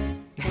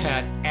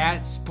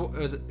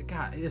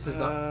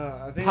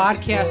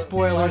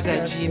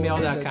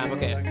podcastspoilers@gmail.com.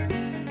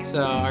 Okay.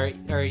 So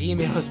our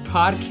email is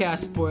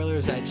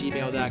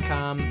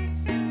podcastspoilers@gmail.com.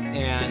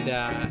 And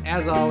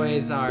as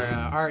always,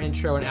 our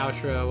intro and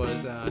outro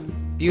was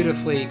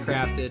beautifully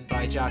crafted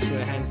by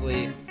Joshua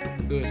Hensley,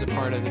 who is a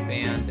part of the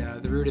band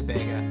The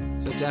Rutabaga.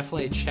 So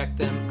definitely check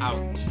them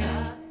out.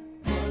 That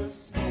was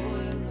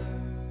spoiler.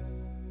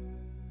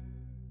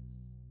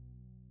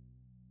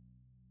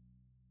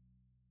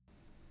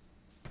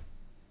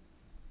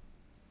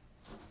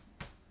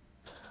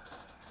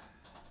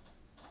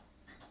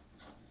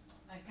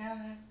 I got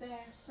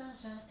that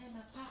sunshine in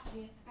my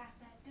pocket.